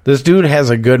 This dude has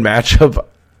a good matchup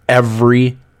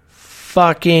every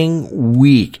fucking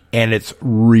week, and it's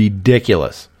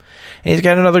ridiculous. And he's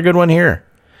got another good one here.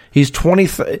 He's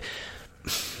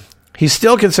he's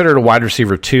still considered a wide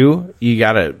receiver 2. You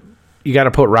gotta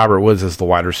put Robert Woods as the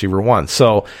wide receiver 1.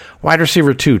 So wide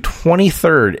receiver 2,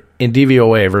 23rd in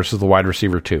DVOA versus the wide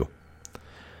receiver 2.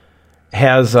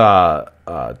 Has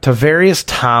Tavarius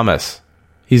Thomas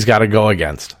he's got to go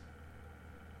against.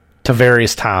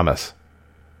 Tavarius Thomas.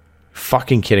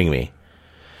 Fucking kidding me.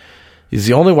 He's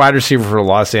the only wide receiver for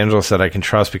Los Angeles that I can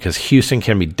trust because Houston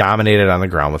can be dominated on the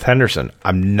ground with Henderson.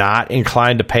 I'm not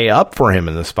inclined to pay up for him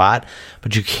in the spot,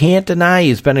 but you can't deny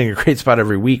he's been in a great spot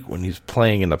every week when he's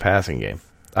playing in the passing game.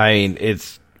 I mean,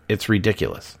 it's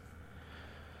ridiculous.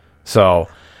 So,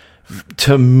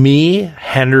 to me,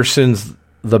 Henderson's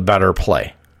the better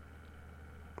play.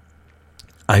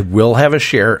 I will have a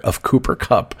share of Cooper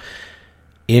Kupp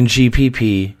in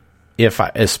GPP,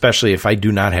 especially if I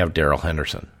do not have Darrell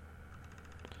Henderson.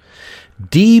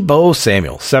 Deebo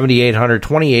Samuel, 7,800,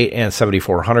 28, and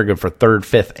 7,400. Good for 3rd,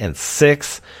 5th, and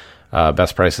 6th.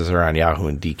 Best prices are on Yahoo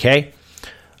and DK.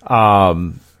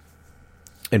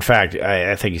 In fact,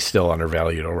 I think he's still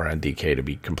undervalued over on DK, to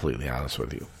be completely honest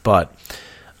with you. But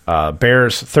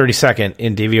Bears, 32nd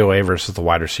in DVOA versus the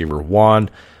wide receiver 1.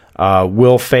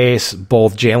 Will face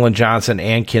both Jalen Johnson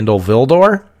and Kindle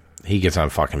Vildor. He gets on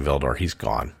fucking Vildor. He's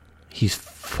gone. He's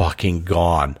fucking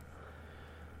gone.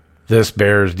 This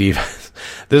Bears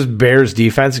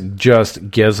defense just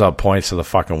gives up points to the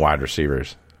fucking wide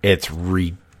receivers. It's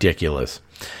ridiculous.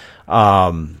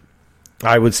 I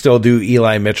would still do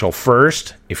Eli Mitchell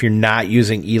first. If you're not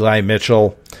using Eli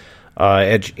Mitchell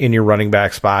in your running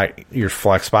back spot, your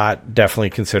flex spot,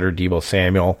 definitely consider Deebo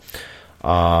Samuel.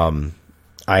 I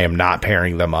am not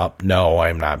pairing them up. No, I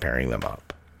am not pairing them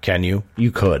up. Can you?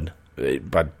 You could.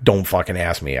 But don't fucking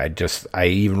ask me. I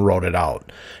even wrote it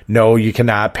out. No, you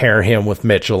cannot pair him with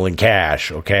Mitchell and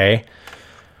Cash, okay?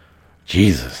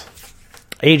 Jesus.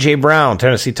 A.J. Brown,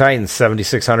 Tennessee Titans,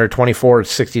 7,600, 24,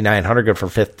 6,900, good for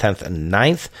 5th, 10th, and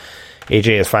 9th.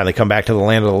 A.J. has finally come back to the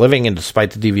land of the living, and despite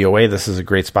the DVOA, this is a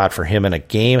great spot for him in a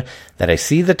game that I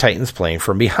see the Titans playing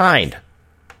from behind.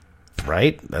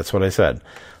 Right? That's what I said.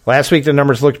 Last week, the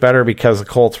numbers looked better because the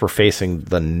Colts were facing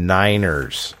the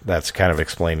Niners. That's kind of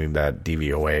explaining that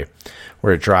DVOA,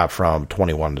 where it dropped from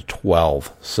 21 to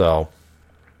 12. So,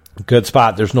 good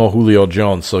spot. There's no Julio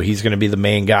Jones, so he's going to be the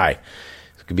main guy.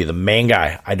 He's going to be the main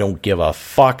guy. I don't give a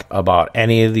fuck about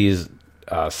any of these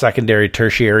secondary,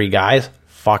 tertiary guys.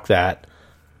 Fuck that.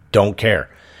 Don't care.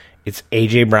 It's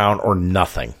A.J. Brown or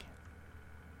nothing.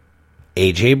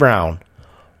 A.J. Brown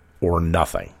or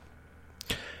nothing.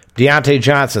 Deontay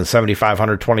Johnson,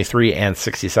 7,500, 23, and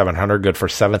 6,700. Good for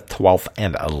 7th, 12th,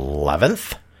 and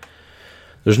 11th.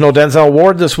 There's no Denzel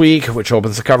Ward this week, which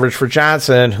opens the coverage for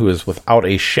Johnson, who is without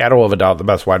a shadow of a doubt the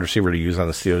best wide receiver to use on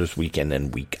the Steelers week in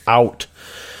and week out.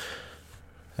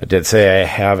 I did say I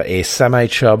have a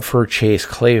semi-chub for Chase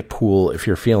Claypool if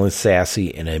you're feeling sassy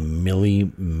in a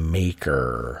Millie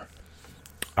Maker.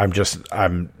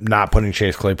 I'm not putting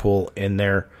Chase Claypool in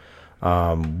there.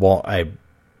 I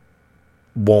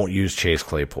won't use Chase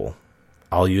Claypool.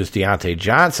 I'll use Deontay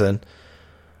Johnson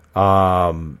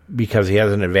because he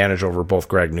has an advantage over both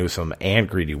Greg Newsome and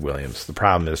Greedy Williams. The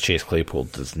problem is Chase Claypool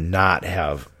does not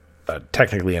have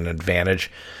technically an advantage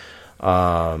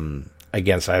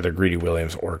against either Greedy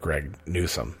Williams or Greg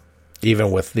Newsome,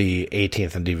 even with the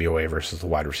 18th in DVOA versus the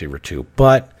wide receiver 2.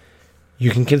 But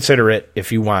you can consider it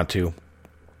if you want to.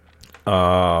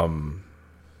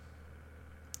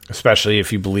 Especially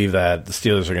if you believe that the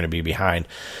Steelers are going to be behind.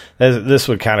 This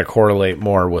would kind of correlate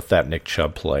more with that Nick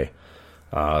Chubb play.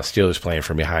 Steelers playing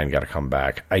from behind, got to come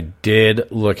back. I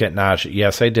did look at Najee.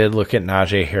 Yes, I did look at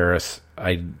Najee Harris.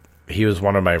 He was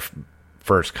one of my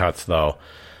first cuts, though.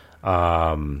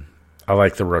 I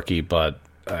like the rookie, but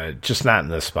just not in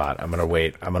this spot. I'm gonna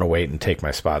wait and take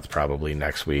my spots probably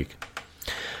next week.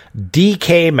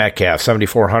 DK Metcalf,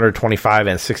 7,400, 25,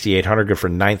 and 6,800, good for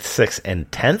 9th, 6th, and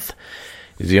 10th.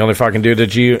 He's the only fucking dude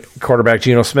that quarterback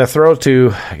Geno Smith throws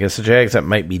to against the Jags. That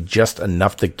might be just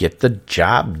enough to get the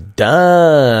job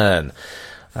done.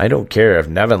 I don't care if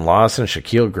Nevin Lawson,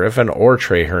 Shaquille Griffin, or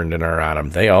Trey Herndon are on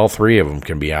him. They all three of them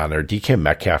can be on there. DK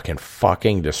Metcalf can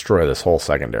fucking destroy this whole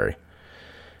secondary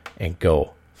and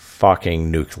go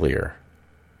fucking nuclear,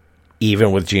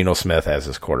 even with Geno Smith as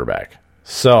his quarterback.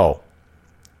 So,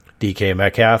 DK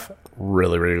Metcalf,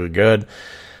 really, really good.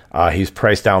 He's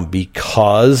priced down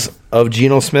because of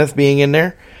Geno Smith being in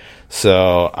there.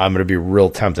 So, I'm going to be real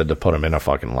tempted to put him in a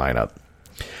fucking lineup.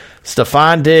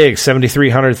 Stephon Diggs,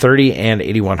 7,330 and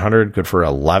 8,100. Good for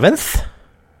 11th.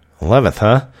 11th,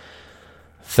 huh?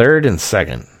 3rd and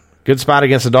 2nd. Good spot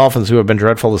against the Dolphins, who have been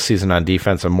dreadful this season on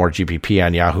defense, and more GPP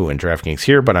on Yahoo and DraftKings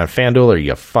here. But on FanDuel, are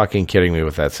you fucking kidding me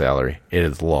with that salary? It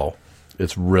is low.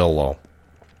 It's real low.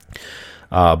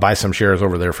 Buy some shares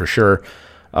over there for sure.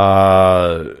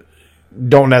 Don't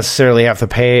necessarily have to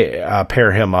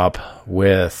pair him up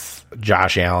with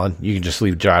Josh Allen. You can just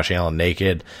leave Josh Allen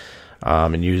naked.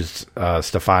 And use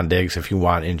Stephon Diggs if you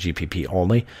want in GPP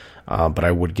only. But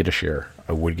I would get a share.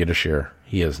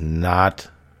 He is not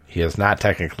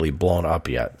technically blown up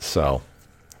yet. So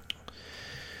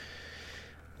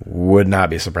would not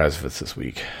be surprised if it's this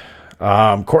week.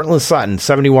 Cortland Sutton,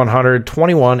 7,100,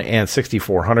 21, and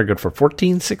 6,400. Good for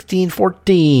 14, 16,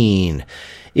 14.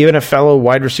 Even if fellow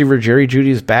wide receiver Jerry Jeudy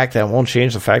is back, that won't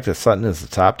change the fact that Sutton is the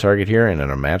top target here and in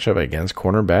a matchup against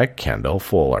cornerback Kendall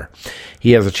Fuller.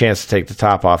 He has a chance to take the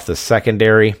top off the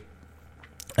secondary.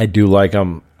 I do like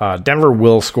him. Denver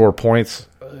will score points.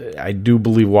 I do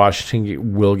believe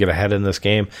Washington will get ahead in this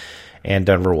game, and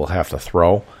Denver will have to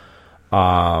throw.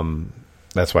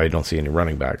 That's why you don't see any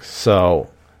running backs. So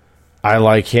I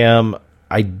like him.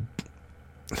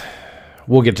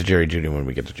 We'll get to Jerry Jeudy when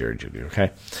we get to Jerry Jeudy,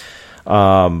 okay?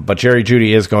 But Jerry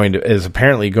Jeudy is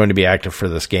apparently going to be active for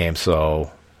this game,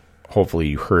 so hopefully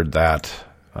you heard that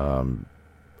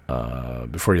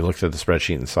before you looked at the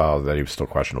spreadsheet and saw that he was still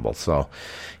questionable. So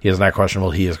he is not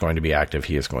questionable. He is going to be active.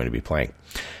 He is going to be playing.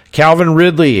 Calvin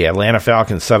Ridley, Atlanta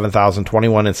Falcons,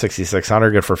 7,021 and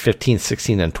 6,600, good for 15,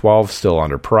 16, and 12, still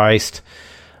underpriced.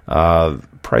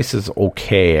 Price is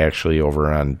okay, actually,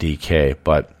 over on DK,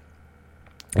 but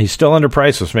he's still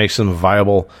underpriced, which makes him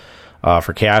viable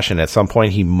for cash, and at some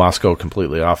point he must go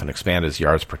completely off and expand his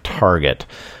yards per target.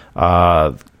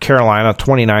 Carolina,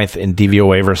 29th in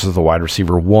DVOA versus the wide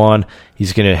receiver 1.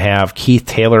 He's going to have Keith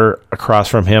Taylor across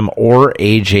from him or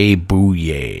A.J.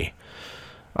 Bouye.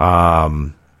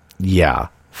 Yeah,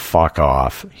 fuck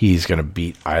off. He's going to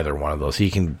beat either one of those. He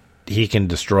can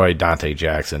destroy Dante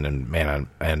Jackson and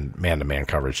man-to-man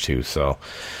coverage too, so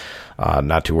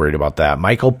not too worried about that.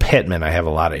 Michael Pittman, I have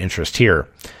a lot of interest here.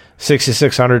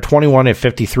 6,600, 21, and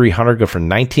 5,300, go for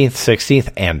 19th,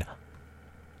 16th, and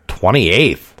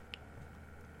 28th.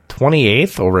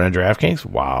 28th over on DraftKings?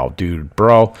 Wow, dude,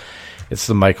 bro. It's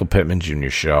the Michael Pittman Jr.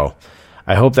 show.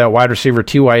 I hope that wide receiver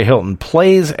T.Y. Hilton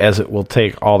plays, as it will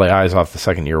take all the eyes off the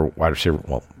second-year wide receiver.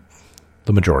 Well,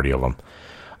 the majority of them.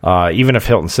 Even if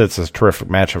Hilton sits, it's a terrific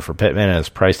matchup for Pittman, and his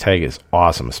price tag is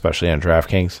awesome, especially on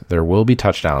DraftKings. There will be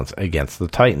touchdowns against the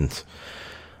Titans.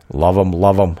 Love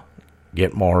them.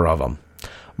 Get more of them.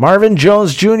 Marvin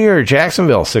Jones Jr.,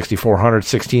 Jacksonville, 6,400,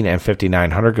 16, and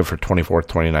 5,900. Good for 24th,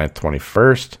 29th,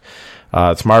 21st.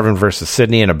 It's Marvin versus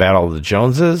Sydney in a battle of the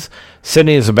Joneses.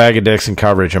 Sydney is a bag of dicks in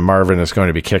coverage, and Marvin is going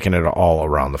to be kicking it all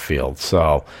around the field.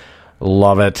 So,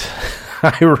 love it.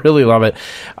 I really love it.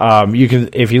 You can,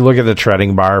 if you look at the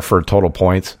treading bar for total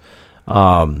points,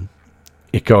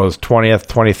 it goes 20th,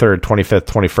 23rd, 25th,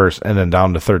 21st, and then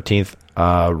down to 13th.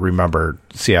 Remember,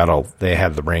 Seattle, they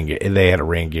had a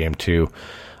rain game too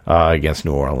against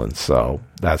New Orleans, so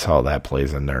that's how that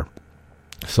plays in there.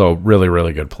 So really,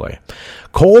 really good play.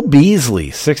 Cole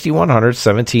Beasley, 6,100,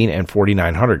 17, and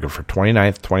 4,900. Good for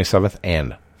 29th, 27th,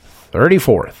 and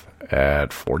 34th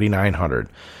at 4,900.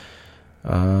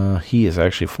 He is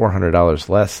actually $400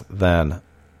 less than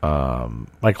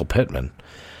Michael Pittman.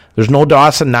 There's no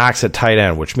Dawson Knox at tight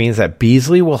end, which means that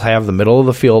Beasley will have the middle of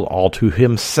the field all to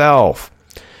himself.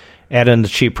 Add in the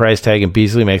cheap price tag, and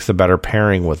Beasley makes the better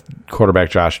pairing with quarterback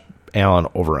Josh Allen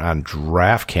over on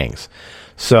DraftKings.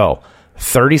 So,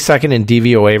 32nd in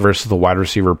DVOA versus the wide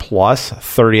receiver plus,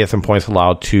 30th in points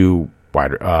allowed to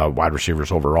wide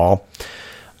receivers overall.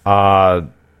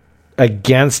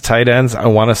 Against tight ends, I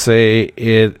want to say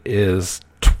it is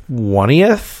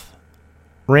 20th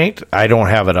ranked. I don't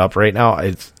have it up right now.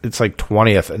 It's like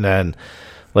 20th, and then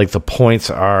like the points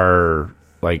are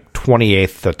like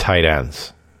 28th to tight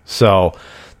ends. So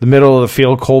the middle of the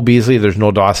field, Cole Beasley, there's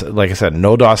no Dawson. Like I said,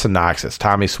 no Dawson Knox. It's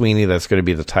Tommy Sweeney that's going to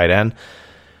be the tight end.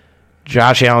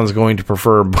 Josh Allen's going to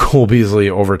prefer Cole Beasley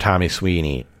over Tommy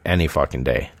Sweeney any fucking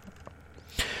day.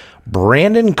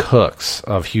 Brandon Cooks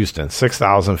of Houston,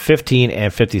 6,000, 15,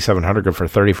 and 5,700. Good for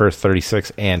 31st,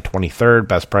 36th, and 23rd.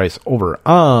 Best price over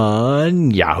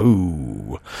on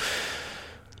Yahoo.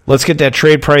 Let's get that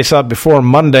trade price up before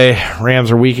Monday.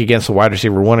 Rams are weak against the wide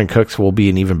receiver 1, and Cooks will be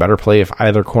an even better play if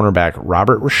either cornerback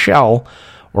Robert Rochelle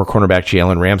or cornerback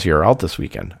Jalen Ramsey are out this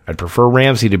weekend. I'd prefer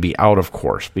Ramsey to be out, of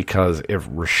course, because if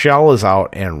Rochelle is out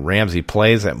and Ramsey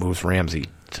plays, that moves Ramsey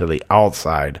to the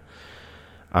outside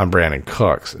on Brandon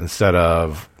Cooks instead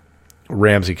of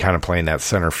Ramsey kind of playing that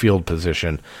center field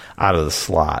position out of the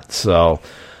slot. So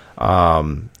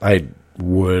I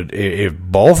would, if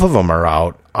both of them are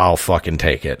out, I'll fucking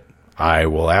take it. I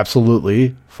will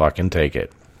absolutely fucking take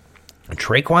it.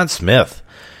 Traquan Smith.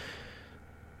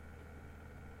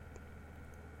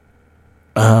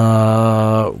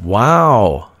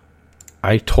 Wow.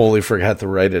 I totally forgot to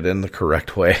write it in the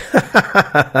correct way.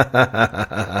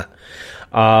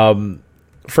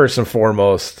 First and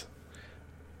foremost,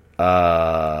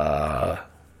 I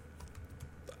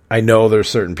know there's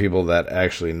certain people that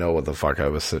actually know what the fuck I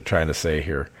was trying to say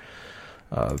here.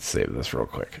 Let's save this real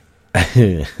quick.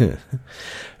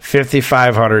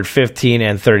 5,500, 15,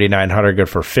 and 3,900. Good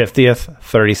for 50th,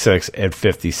 36th, and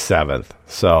 57th.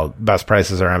 So best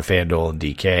prices are on FanDuel and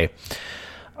DK.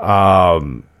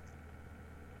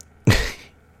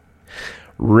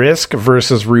 Risk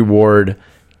versus reward,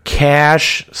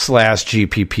 cash /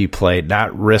 GPP play,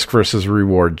 not risk versus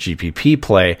reward GPP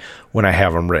play when I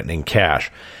have them written in cash.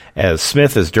 As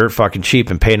Smith is dirt fucking cheap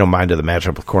and pay no mind to the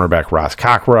matchup with cornerback Ross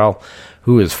Cockrell,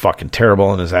 who is fucking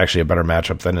terrible and is actually a better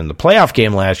matchup than in the playoff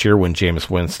game last year when Jameis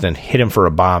Winston hit him for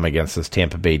a bomb against this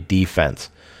Tampa Bay defense.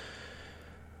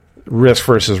 Risk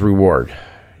versus reward.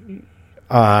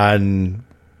 On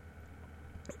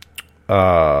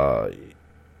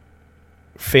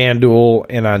FanDuel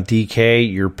and on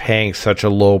DK, you're paying such a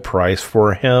low price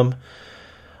for him.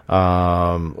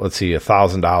 Let's see,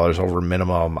 $1,000 over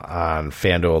minimum on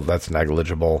FanDuel. That's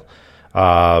negligible.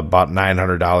 About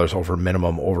 $900 over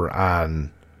minimum over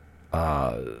on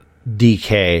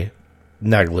DK,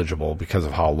 negligible because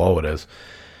of how low it is.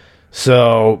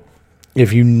 So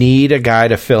if you need a guy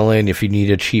to fill in, if you need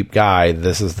a cheap guy,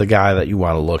 this is the guy that you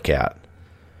want to look at.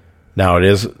 Now, it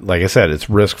is, like I said, it's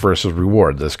risk versus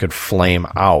reward. This could flame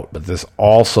out, but this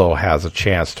also has a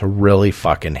chance to really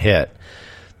fucking hit.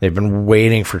 They've been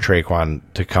waiting for Traquan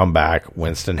to come back.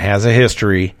 Winston has a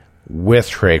history with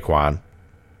Traquan.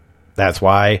 That's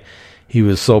why he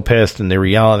was so pissed and they were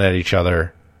yelling at each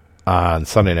other on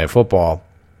Sunday Night Football,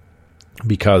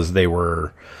 because they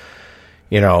were,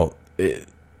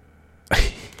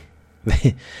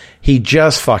 he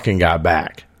just fucking got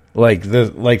back. Like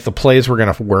the plays were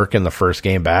going to work in the first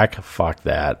game back. Fuck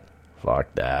that.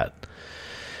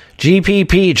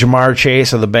 GPP, Jamar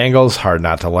Chase of the Bengals. Hard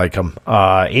not to like him.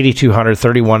 8,200,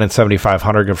 31, and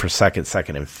 7,500. Good for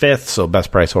second, and fifth. So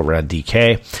best price over on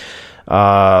DK.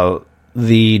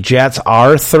 The Jets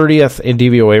are 30th in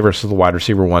DVOA versus the wide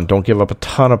receiver 1. Don't give up a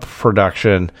ton of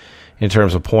production in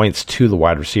terms of points to the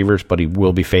wide receivers, but he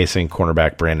will be facing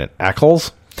cornerback Brandon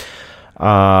Eccles.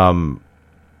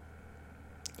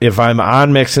 If I'm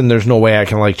on Mixon, there's no way I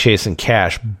can like Chase and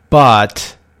cash,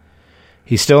 but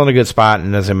he's still in a good spot.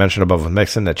 And as I mentioned above with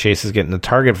Mixon, that Chase is getting the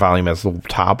target volume as the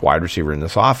top wide receiver in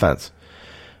this offense.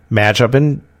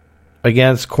 Matchup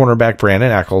against cornerback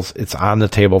Brandon Eccles, it's on the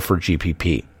table for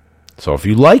GPP. So if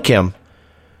you like him,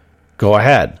 go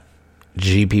ahead.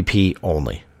 GPP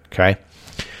only. Okay.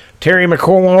 Terry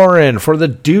McLaurin for the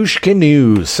Douche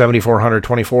Canoes, 7,400,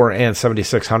 24, and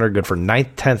 7,600. Good for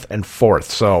 9th, 10th, and 4th.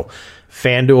 So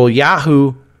FanDuel,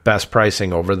 Yahoo, best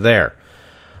pricing over there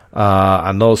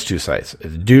on those two sites.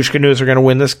 If the Douche Canoes are going to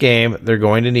win this game, they're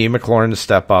going to need McLaurin to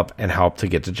step up and help to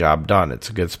get the job done. It's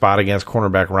a good spot against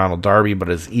cornerback Ronald Darby, but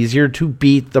it's easier to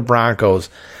beat the Broncos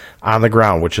on the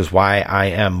ground, which is why I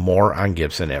am more on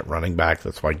Gibson at running back.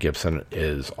 That's why Gibson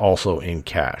is also in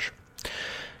cash.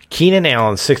 Keenan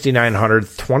Allen, 6,900,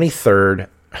 23rd,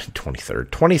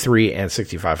 23, and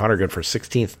 6,500. Good for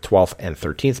 16th, 12th, and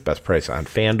 13th. Best price on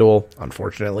FanDuel,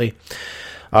 unfortunately.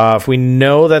 If we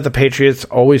know that the Patriots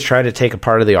always try to take a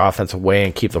part of the offense away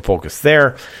and keep the focus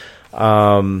there,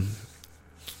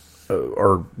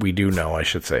 or we do know, I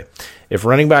should say. If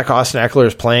running back Austin Eckler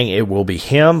is playing, it will be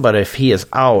him, but if he is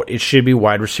out, it should be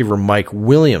wide receiver Mike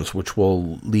Williams, which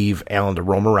will leave Allen to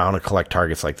roam around and collect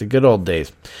targets like the good old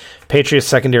days. Patriots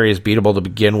secondary is beatable to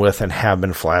begin with and have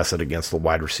been flaccid against the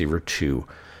wide receiver 2,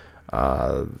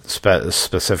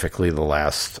 specifically the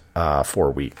last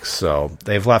 4 weeks. So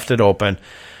they've left it open.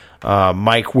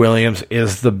 Mike Williams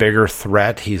is the bigger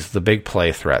threat. He's the big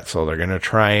play threat. So they're going to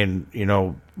try and,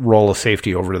 roll a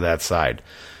safety over to that side.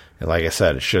 And like I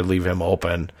said, it should leave him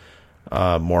open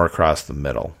more across the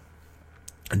middle.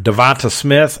 Devonta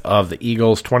Smith of the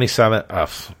Eagles,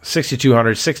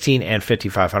 6,200, 16, and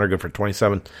 5,500. Good for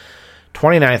 27th,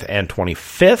 29th, and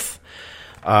 25th.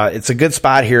 It's a good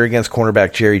spot here against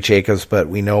cornerback Jerry Jacobs, but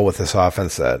we know with this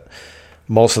offense that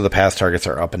most of the pass targets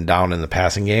are up and down in the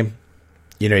passing game.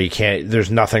 There's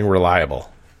nothing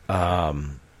reliable.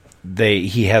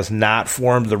 He has not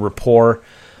formed the rapport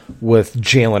with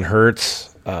Jalen Hurts.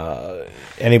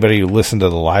 Anybody who listened to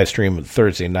the live stream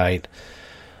Thursday night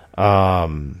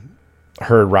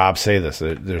heard Rob say this.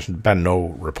 There's been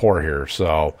no rapport here,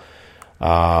 so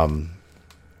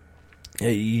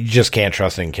you just can't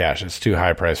trust in cash. It's too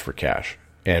high price for cash,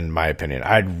 in my opinion.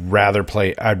 I'd rather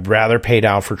pay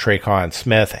down for Tre'Quan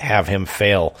Smith, have him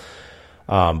fail,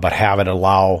 but have it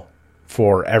allow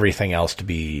for everything else to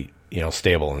be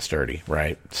stable and sturdy,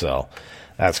 right? So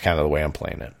that's kind of the way I'm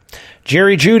playing it.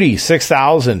 Jerry Jeudy,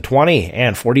 6,000, 20,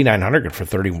 and 4,900. Good for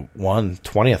 31,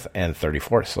 20th, and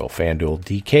 34th. So FanDuel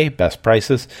DK, best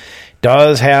prices.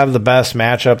 Does have the best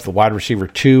matchup. The wide receiver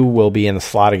 2 will be in the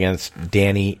slot against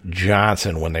Danny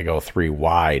Johnson when they go 3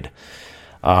 wide.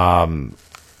 I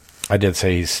did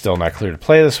say he's still not clear to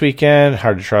play this weekend.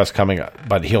 Hard to trust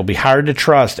but he'll be hard to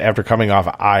trust after coming off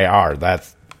IR.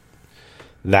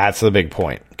 That's the big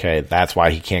point. Okay, that's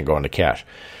why he can't go into cash.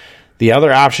 The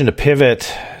other option to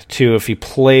pivot to if he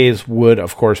plays would,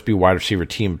 of course, be wide receiver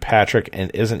Team Patrick, and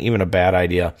isn't even a bad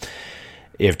idea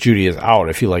if Jeudy is out,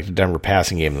 if you like the Denver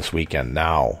passing game this weekend.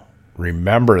 Now,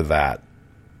 remember that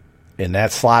in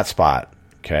that slot spot,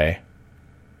 okay?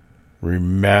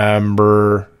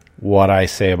 Remember what I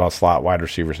say about slot wide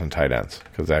receivers and tight ends,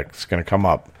 because that's going to come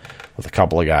up with a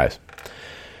couple of guys.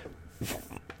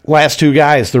 Last 2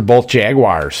 guys, they're both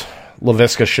Jaguars.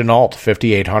 Laviska Shenault,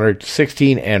 5,800,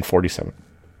 16, and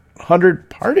 4,700.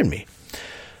 Pardon me.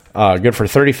 Good for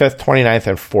 35th, 29th,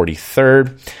 and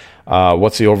 43rd.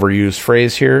 What's the overused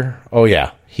phrase here? Oh,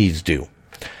 yeah, he's due.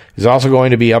 He's also going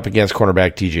to be up against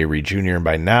cornerback DJ Reed Jr., and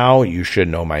by now you should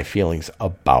know my feelings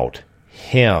about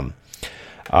him.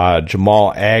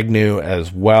 Jamal Agnew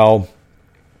as well.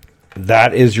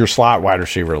 That is your slot wide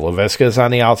receiver. Laviska is on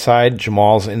the outside.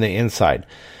 Jamal's in the inside.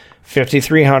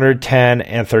 5,300, 10,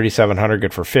 and 3,700.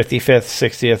 Good for 55th,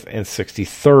 60th, and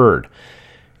 63rd.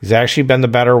 He's actually been the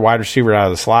better wide receiver out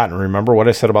of the slot. And remember what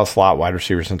I said about slot wide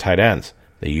receivers and tight ends.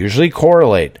 They usually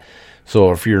correlate.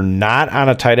 So if you're not on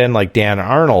a tight end like Dan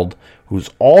Arnold, who's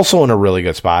also in a really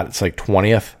good spot, it's like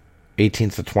 20th,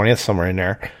 18th to 20th, somewhere in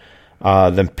there,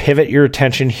 then pivot your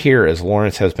attention here as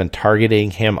Lawrence has been targeting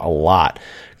him a lot.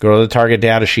 Go to the target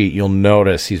data sheet. You'll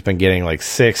notice he's been getting like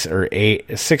 6 to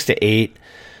 8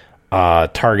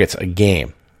 targets a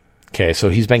game. Okay, so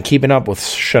he's been keeping up with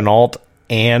Shenault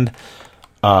and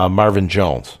Marvin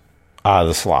Jones out of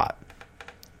the slot.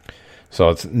 So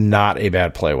it's not a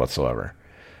bad play whatsoever.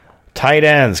 Tight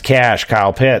ends, cash,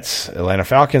 Kyle Pitts, Atlanta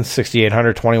Falcons,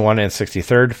 6,800, 21, and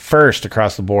 63rd. First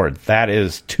across the board. That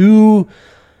is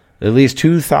at least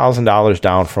 $2,000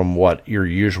 down from what your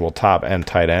usual top end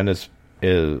tight end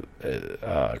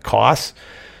costs.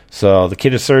 So the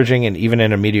kid is surging, and even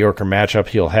in a mediocre matchup,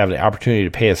 he'll have the opportunity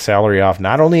to pay his salary off,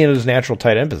 not only in his natural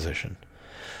tight end position,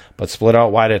 but split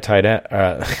out wide at tight end.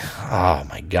 Oh,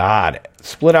 my God.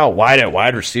 Split out wide at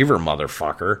wide receiver,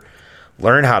 motherfucker.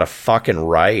 Learn how to fucking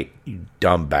write, you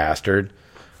dumb bastard.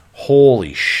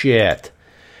 Holy shit.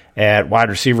 At wide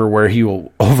receiver, where he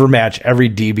will overmatch every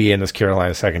DB in this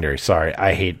Carolina secondary. Sorry,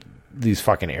 I hate these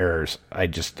fucking errors. I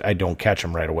don't catch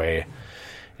them right away.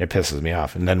 It pisses me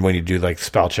off. And then when you do like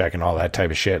spell check and all that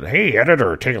type of shit, hey,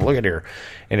 editor, take a look at here.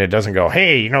 And it doesn't go,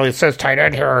 hey, it says tight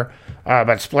end here,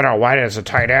 but split out wide as a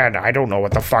tight end. I don't know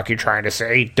what the fuck you're trying to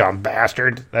say, dumb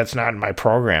bastard. That's not in my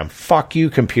program. Fuck you,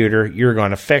 computer. You're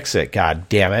going to fix it. God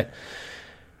damn it.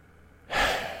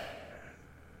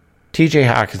 TJ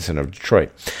Hawkinson of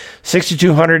Detroit.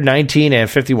 6,200, 19, and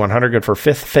 5,100. Good for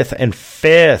 5th, and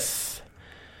 5th.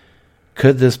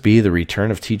 Could this be the return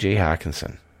of TJ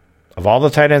Hawkinson? Of all the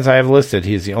tight ends I have listed,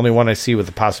 he's the only one I see with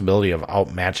the possibility of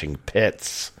outmatching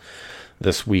Pitts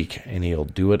this week, and he'll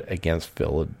do it against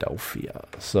Philadelphia.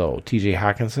 So TJ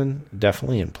Hawkinson,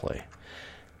 definitely in play.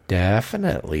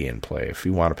 definitely in play if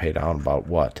you want to pay down about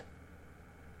what?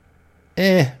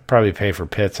 Probably pay for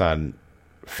Pitts on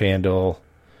FanDuel.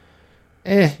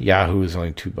 Yahoo is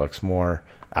only $2 more.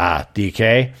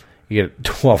 DK, you get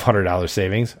 $1,200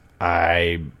 savings.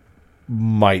 I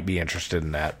might be interested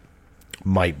in that.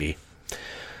 Might be.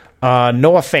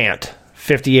 Noah Fant,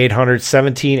 5,800,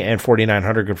 17, and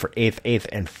 4,900. Good for 8th,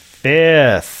 and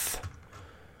 5th.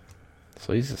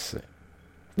 So he's a...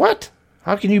 What?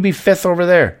 How can you be 5th over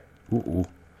there? Ooh.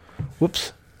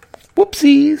 Whoops.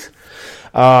 Whoopsies.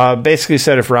 Basically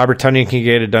said if Robert Tonyan can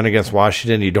get it done against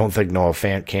Washington, you don't think Noah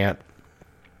Fant can't.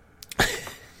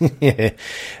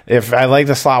 If I like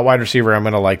the slot wide receiver, I'm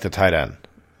going to like the tight end.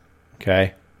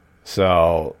 Okay?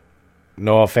 So,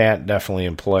 Noah Fant definitely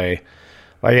in play.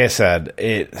 Like I said,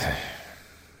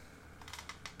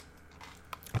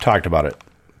 talked about it.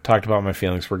 Talked about my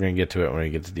feelings. We're going to get to it when we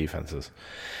get to defenses.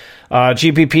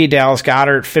 GPP, Dallas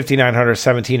Goedert, 5,900,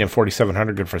 17, and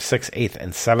 4,700. Good for 6th, 8th,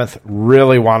 and 7th.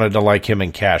 Really wanted to like him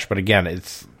in cash. But again,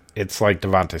 it's like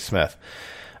Devontae Smith.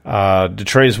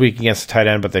 Detroit is weak against the tight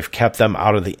end, but they've kept them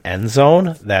out of the end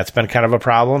zone. That's been kind of a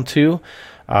problem, too.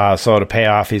 So to pay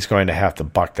off, he's going to have to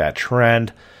buck that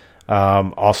trend.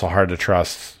 Also hard to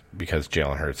trust because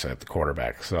Jalen Hurts at the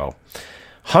quarterback. So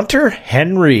Hunter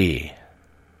Henry.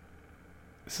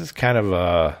 This is kind of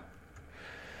a...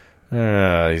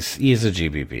 he's a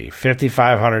GPP.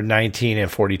 5,500, 19, and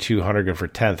 4,200. Good for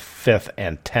 10th, 5th,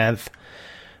 and 10th.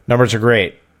 Numbers are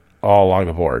great all along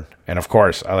the board. And, of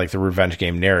course, I like the revenge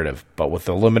game narrative. But with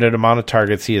the limited amount of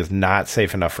targets, he is not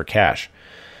safe enough for cash.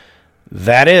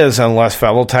 That is, unless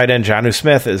fellow tight end Jonnu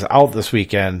Smith is out this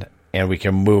weekend and we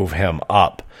can move him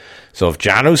up. So if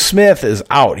Jonnu Smith is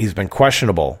out, he's been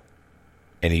questionable,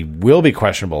 and he will be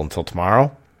questionable until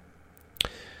tomorrow,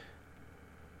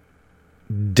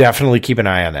 definitely keep an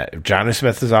eye on that. If Jonnu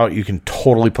Smith is out, you can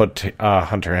totally put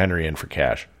Hunter Henry in for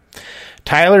cash.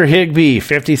 Tyler Higbee,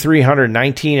 5,300,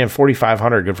 19, and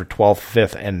 4,500. Good for 12th,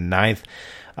 5th, and 9th.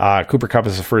 Cooper Kupp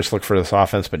is the first look for this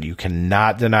offense, but you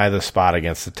cannot deny the spot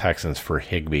against the Texans for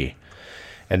Higbee.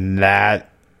 And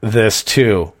this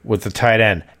too, with the tight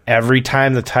end. Every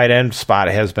time the tight end spot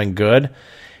has been good,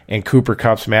 and Cooper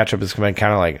Kupp's matchup has been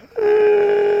kind of like,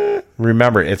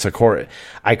 remember,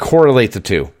 I correlate the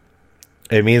two.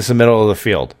 It means the middle of the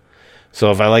field.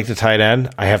 So if I like the tight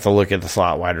end, I have to look at the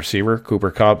slot wide receiver.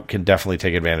 Cooper Kupp can definitely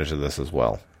take advantage of this as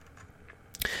well.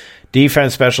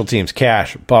 Defense, special teams,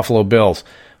 cash, Buffalo Bills,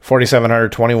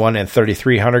 4,700, 21, and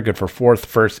 3,300. Good for 4th,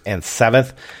 1st, and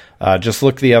 7th. Just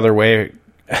look the other way.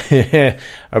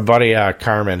 Our buddy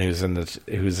Carmen, who's in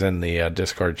the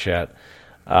Discord chat,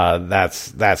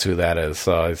 that's who that is.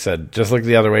 So I said, just look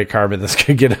the other way, Carmen. This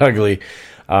could get ugly.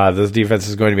 This defense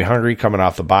is going to be hungry coming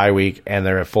off the bye week, and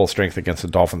they're at full strength against the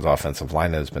Dolphins' offensive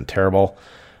line that has been terrible.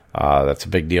 That's a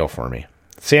big deal for me.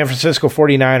 San Francisco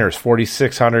 49ers,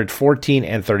 4,600, 14,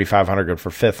 and 3,500. Good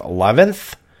for 5th,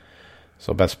 11th.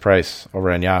 So best price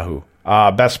over on Yahoo.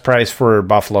 Best price for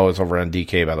Buffalo is over on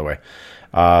DK, by the way.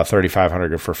 3,500.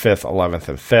 Good for 5th, 11th,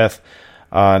 and 5th.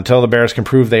 Until the Bears can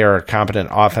prove they are a competent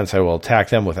offense, I will attack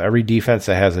them with every defense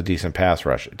that has a decent pass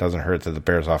rush. It doesn't hurt that the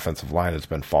Bears' offensive line has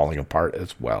been falling apart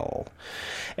as well.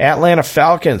 Atlanta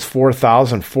Falcons,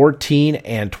 4,000, 14,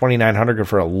 and 2,900. Good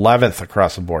for 11th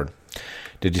across the board.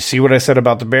 Did you see what I said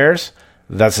about the Bears?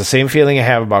 That's the same feeling I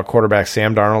have about quarterback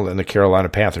Sam Darnold and the Carolina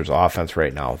Panthers offense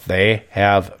right now. They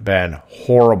have been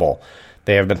horrible.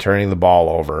 They have been turning the ball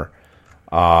over.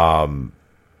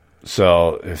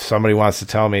 So if somebody wants to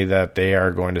tell me that they are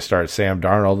going to start Sam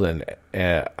Darnold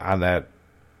and on that,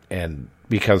 and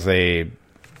because they're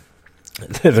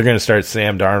going to start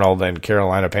Sam Darnold and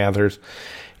Carolina Panthers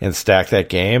and stack that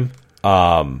game,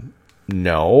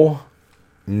 no,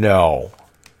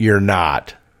 you're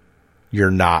not. You're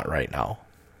not right now.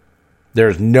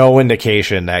 There's no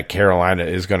indication that Carolina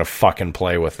is going to fucking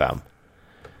play with them.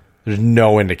 There's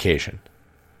no indication.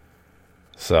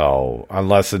 So,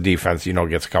 unless the defense,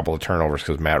 gets a couple of turnovers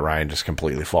because Matt Ryan just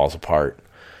completely falls apart,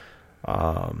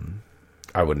 I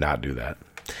would not do that.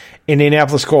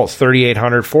 Indianapolis Colts,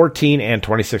 3,800, 14, and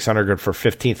 2,600. Good for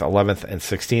 15th, 11th, and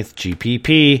 16th.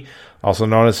 GPP, also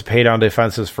known as the paydown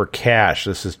defenses for cash.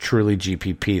 This is truly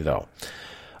GPP, though.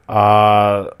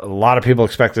 A lot of people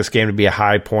expect this game to be a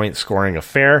high-point scoring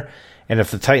affair. And if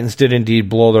the Titans did indeed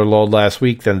blow their load last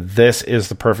week, then this is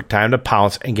the perfect time to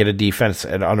pounce and get a defense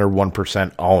at under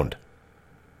 1% owned.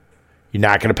 You're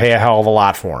not going to pay a hell of a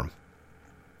lot for them.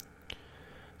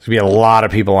 There's going to be a lot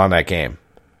of people on that game.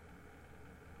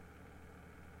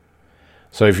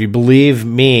 So if you believe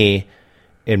me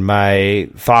in my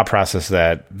thought process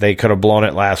that they could have blown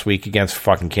it last week against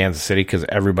fucking Kansas City because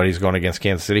everybody's going against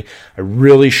Kansas City. I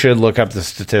really should look up the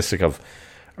statistic of,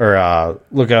 or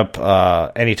look up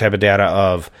any type of data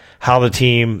of how the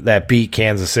team that beat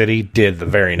Kansas City did the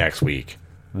very next week.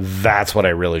 That's what I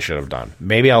really should have done.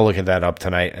 Maybe I'll look at that up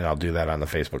tonight, and I'll do that on the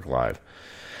Facebook Live.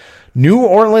 New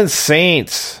Orleans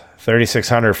Saints,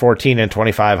 3,600, 14, and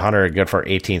 2,500, good for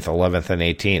 18th, 11th, and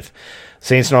 18th.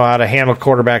 Saints know how to handle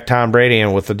quarterback Tom Brady,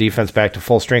 and with the defense back to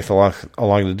full strength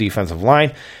along the defensive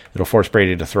line, it'll force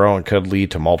Brady to throw and could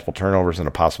lead to multiple turnovers and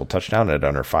a possible touchdown at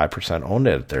under 5% owned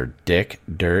at their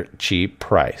dirt cheap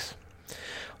price.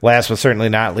 Last but certainly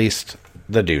not least,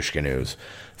 the Douche Canoes.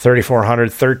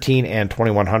 3,400, 13, and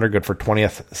 2,100, good for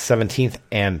 20th, 17th,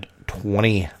 and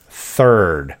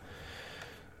 23rd.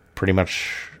 Pretty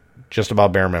much just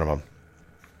about bare minimum.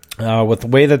 With the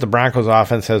way that the Broncos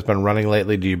offense has been running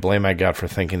lately, do you blame my gut for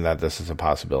thinking that this is a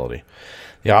possibility?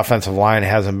 The offensive line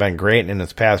hasn't been great in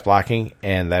its pass blocking,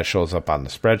 and that shows up on the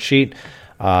spreadsheet.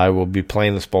 I will be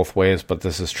playing this both ways, but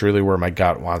this is truly where my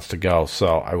gut wants to go,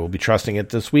 so I will be trusting it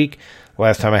this week.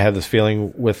 Last time I had this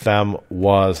feeling with them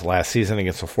was last season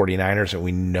against the 49ers, and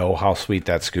we know how sweet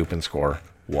that scoop and score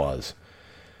was.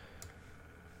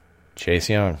 Chase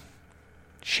Young.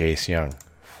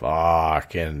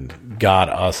 Fucking got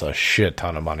us a shit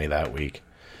ton of money that week.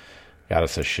 Got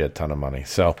us a shit ton of money.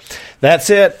 So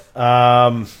that's it.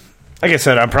 Like I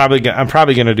said, I'm probably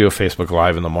gonna do a Facebook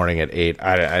Live in the morning at 8.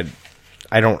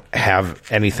 I don't have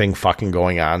anything fucking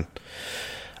going on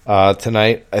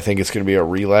tonight. I think it's gonna be a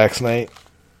relax night.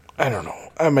 I don't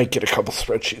know. I might get a couple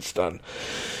spreadsheets done,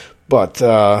 but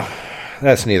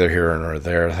that's neither here nor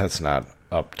there. That's not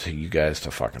up to you guys to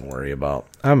fucking worry about.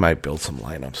 I might build some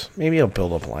lineups. Maybe I'll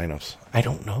build up lineups. I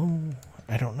don't know.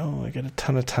 I got a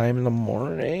ton of time in the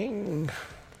morning.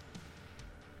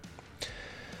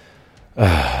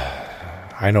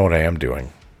 I know what I am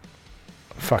doing.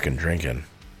 I'm fucking drinking.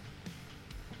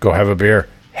 Go have a beer.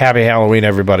 Happy Halloween,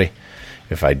 everybody.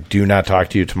 If I do not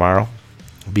talk to you tomorrow,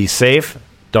 be safe.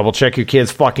 Double check your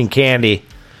kids' fucking candy.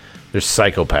 There's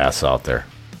psychopaths out there,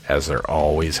 as there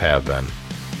always have been.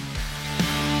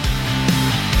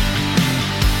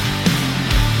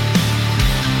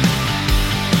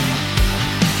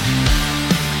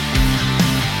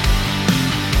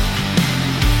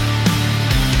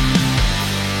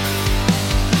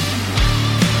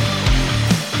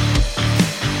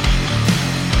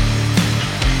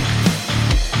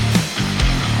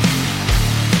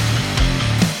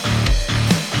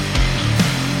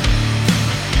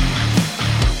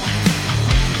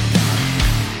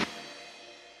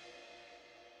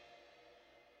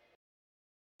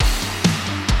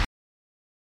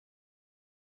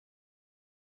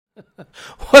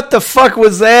 What the fuck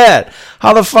was that?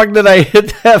 How the fuck did I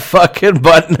hit that fucking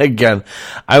button again?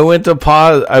 I went to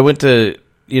pause. I went to,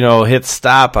 hit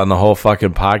stop on the whole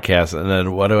fucking podcast. And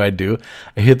then what do?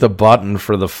 I hit the button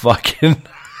for the fucking,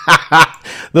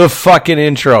 the fucking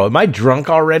intro. Am I drunk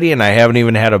already and I haven't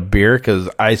even had a beer? Because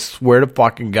I swear to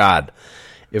fucking God,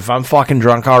 if I'm fucking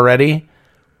drunk already,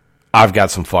 I've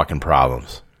got some fucking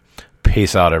problems.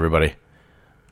 Peace out, everybody.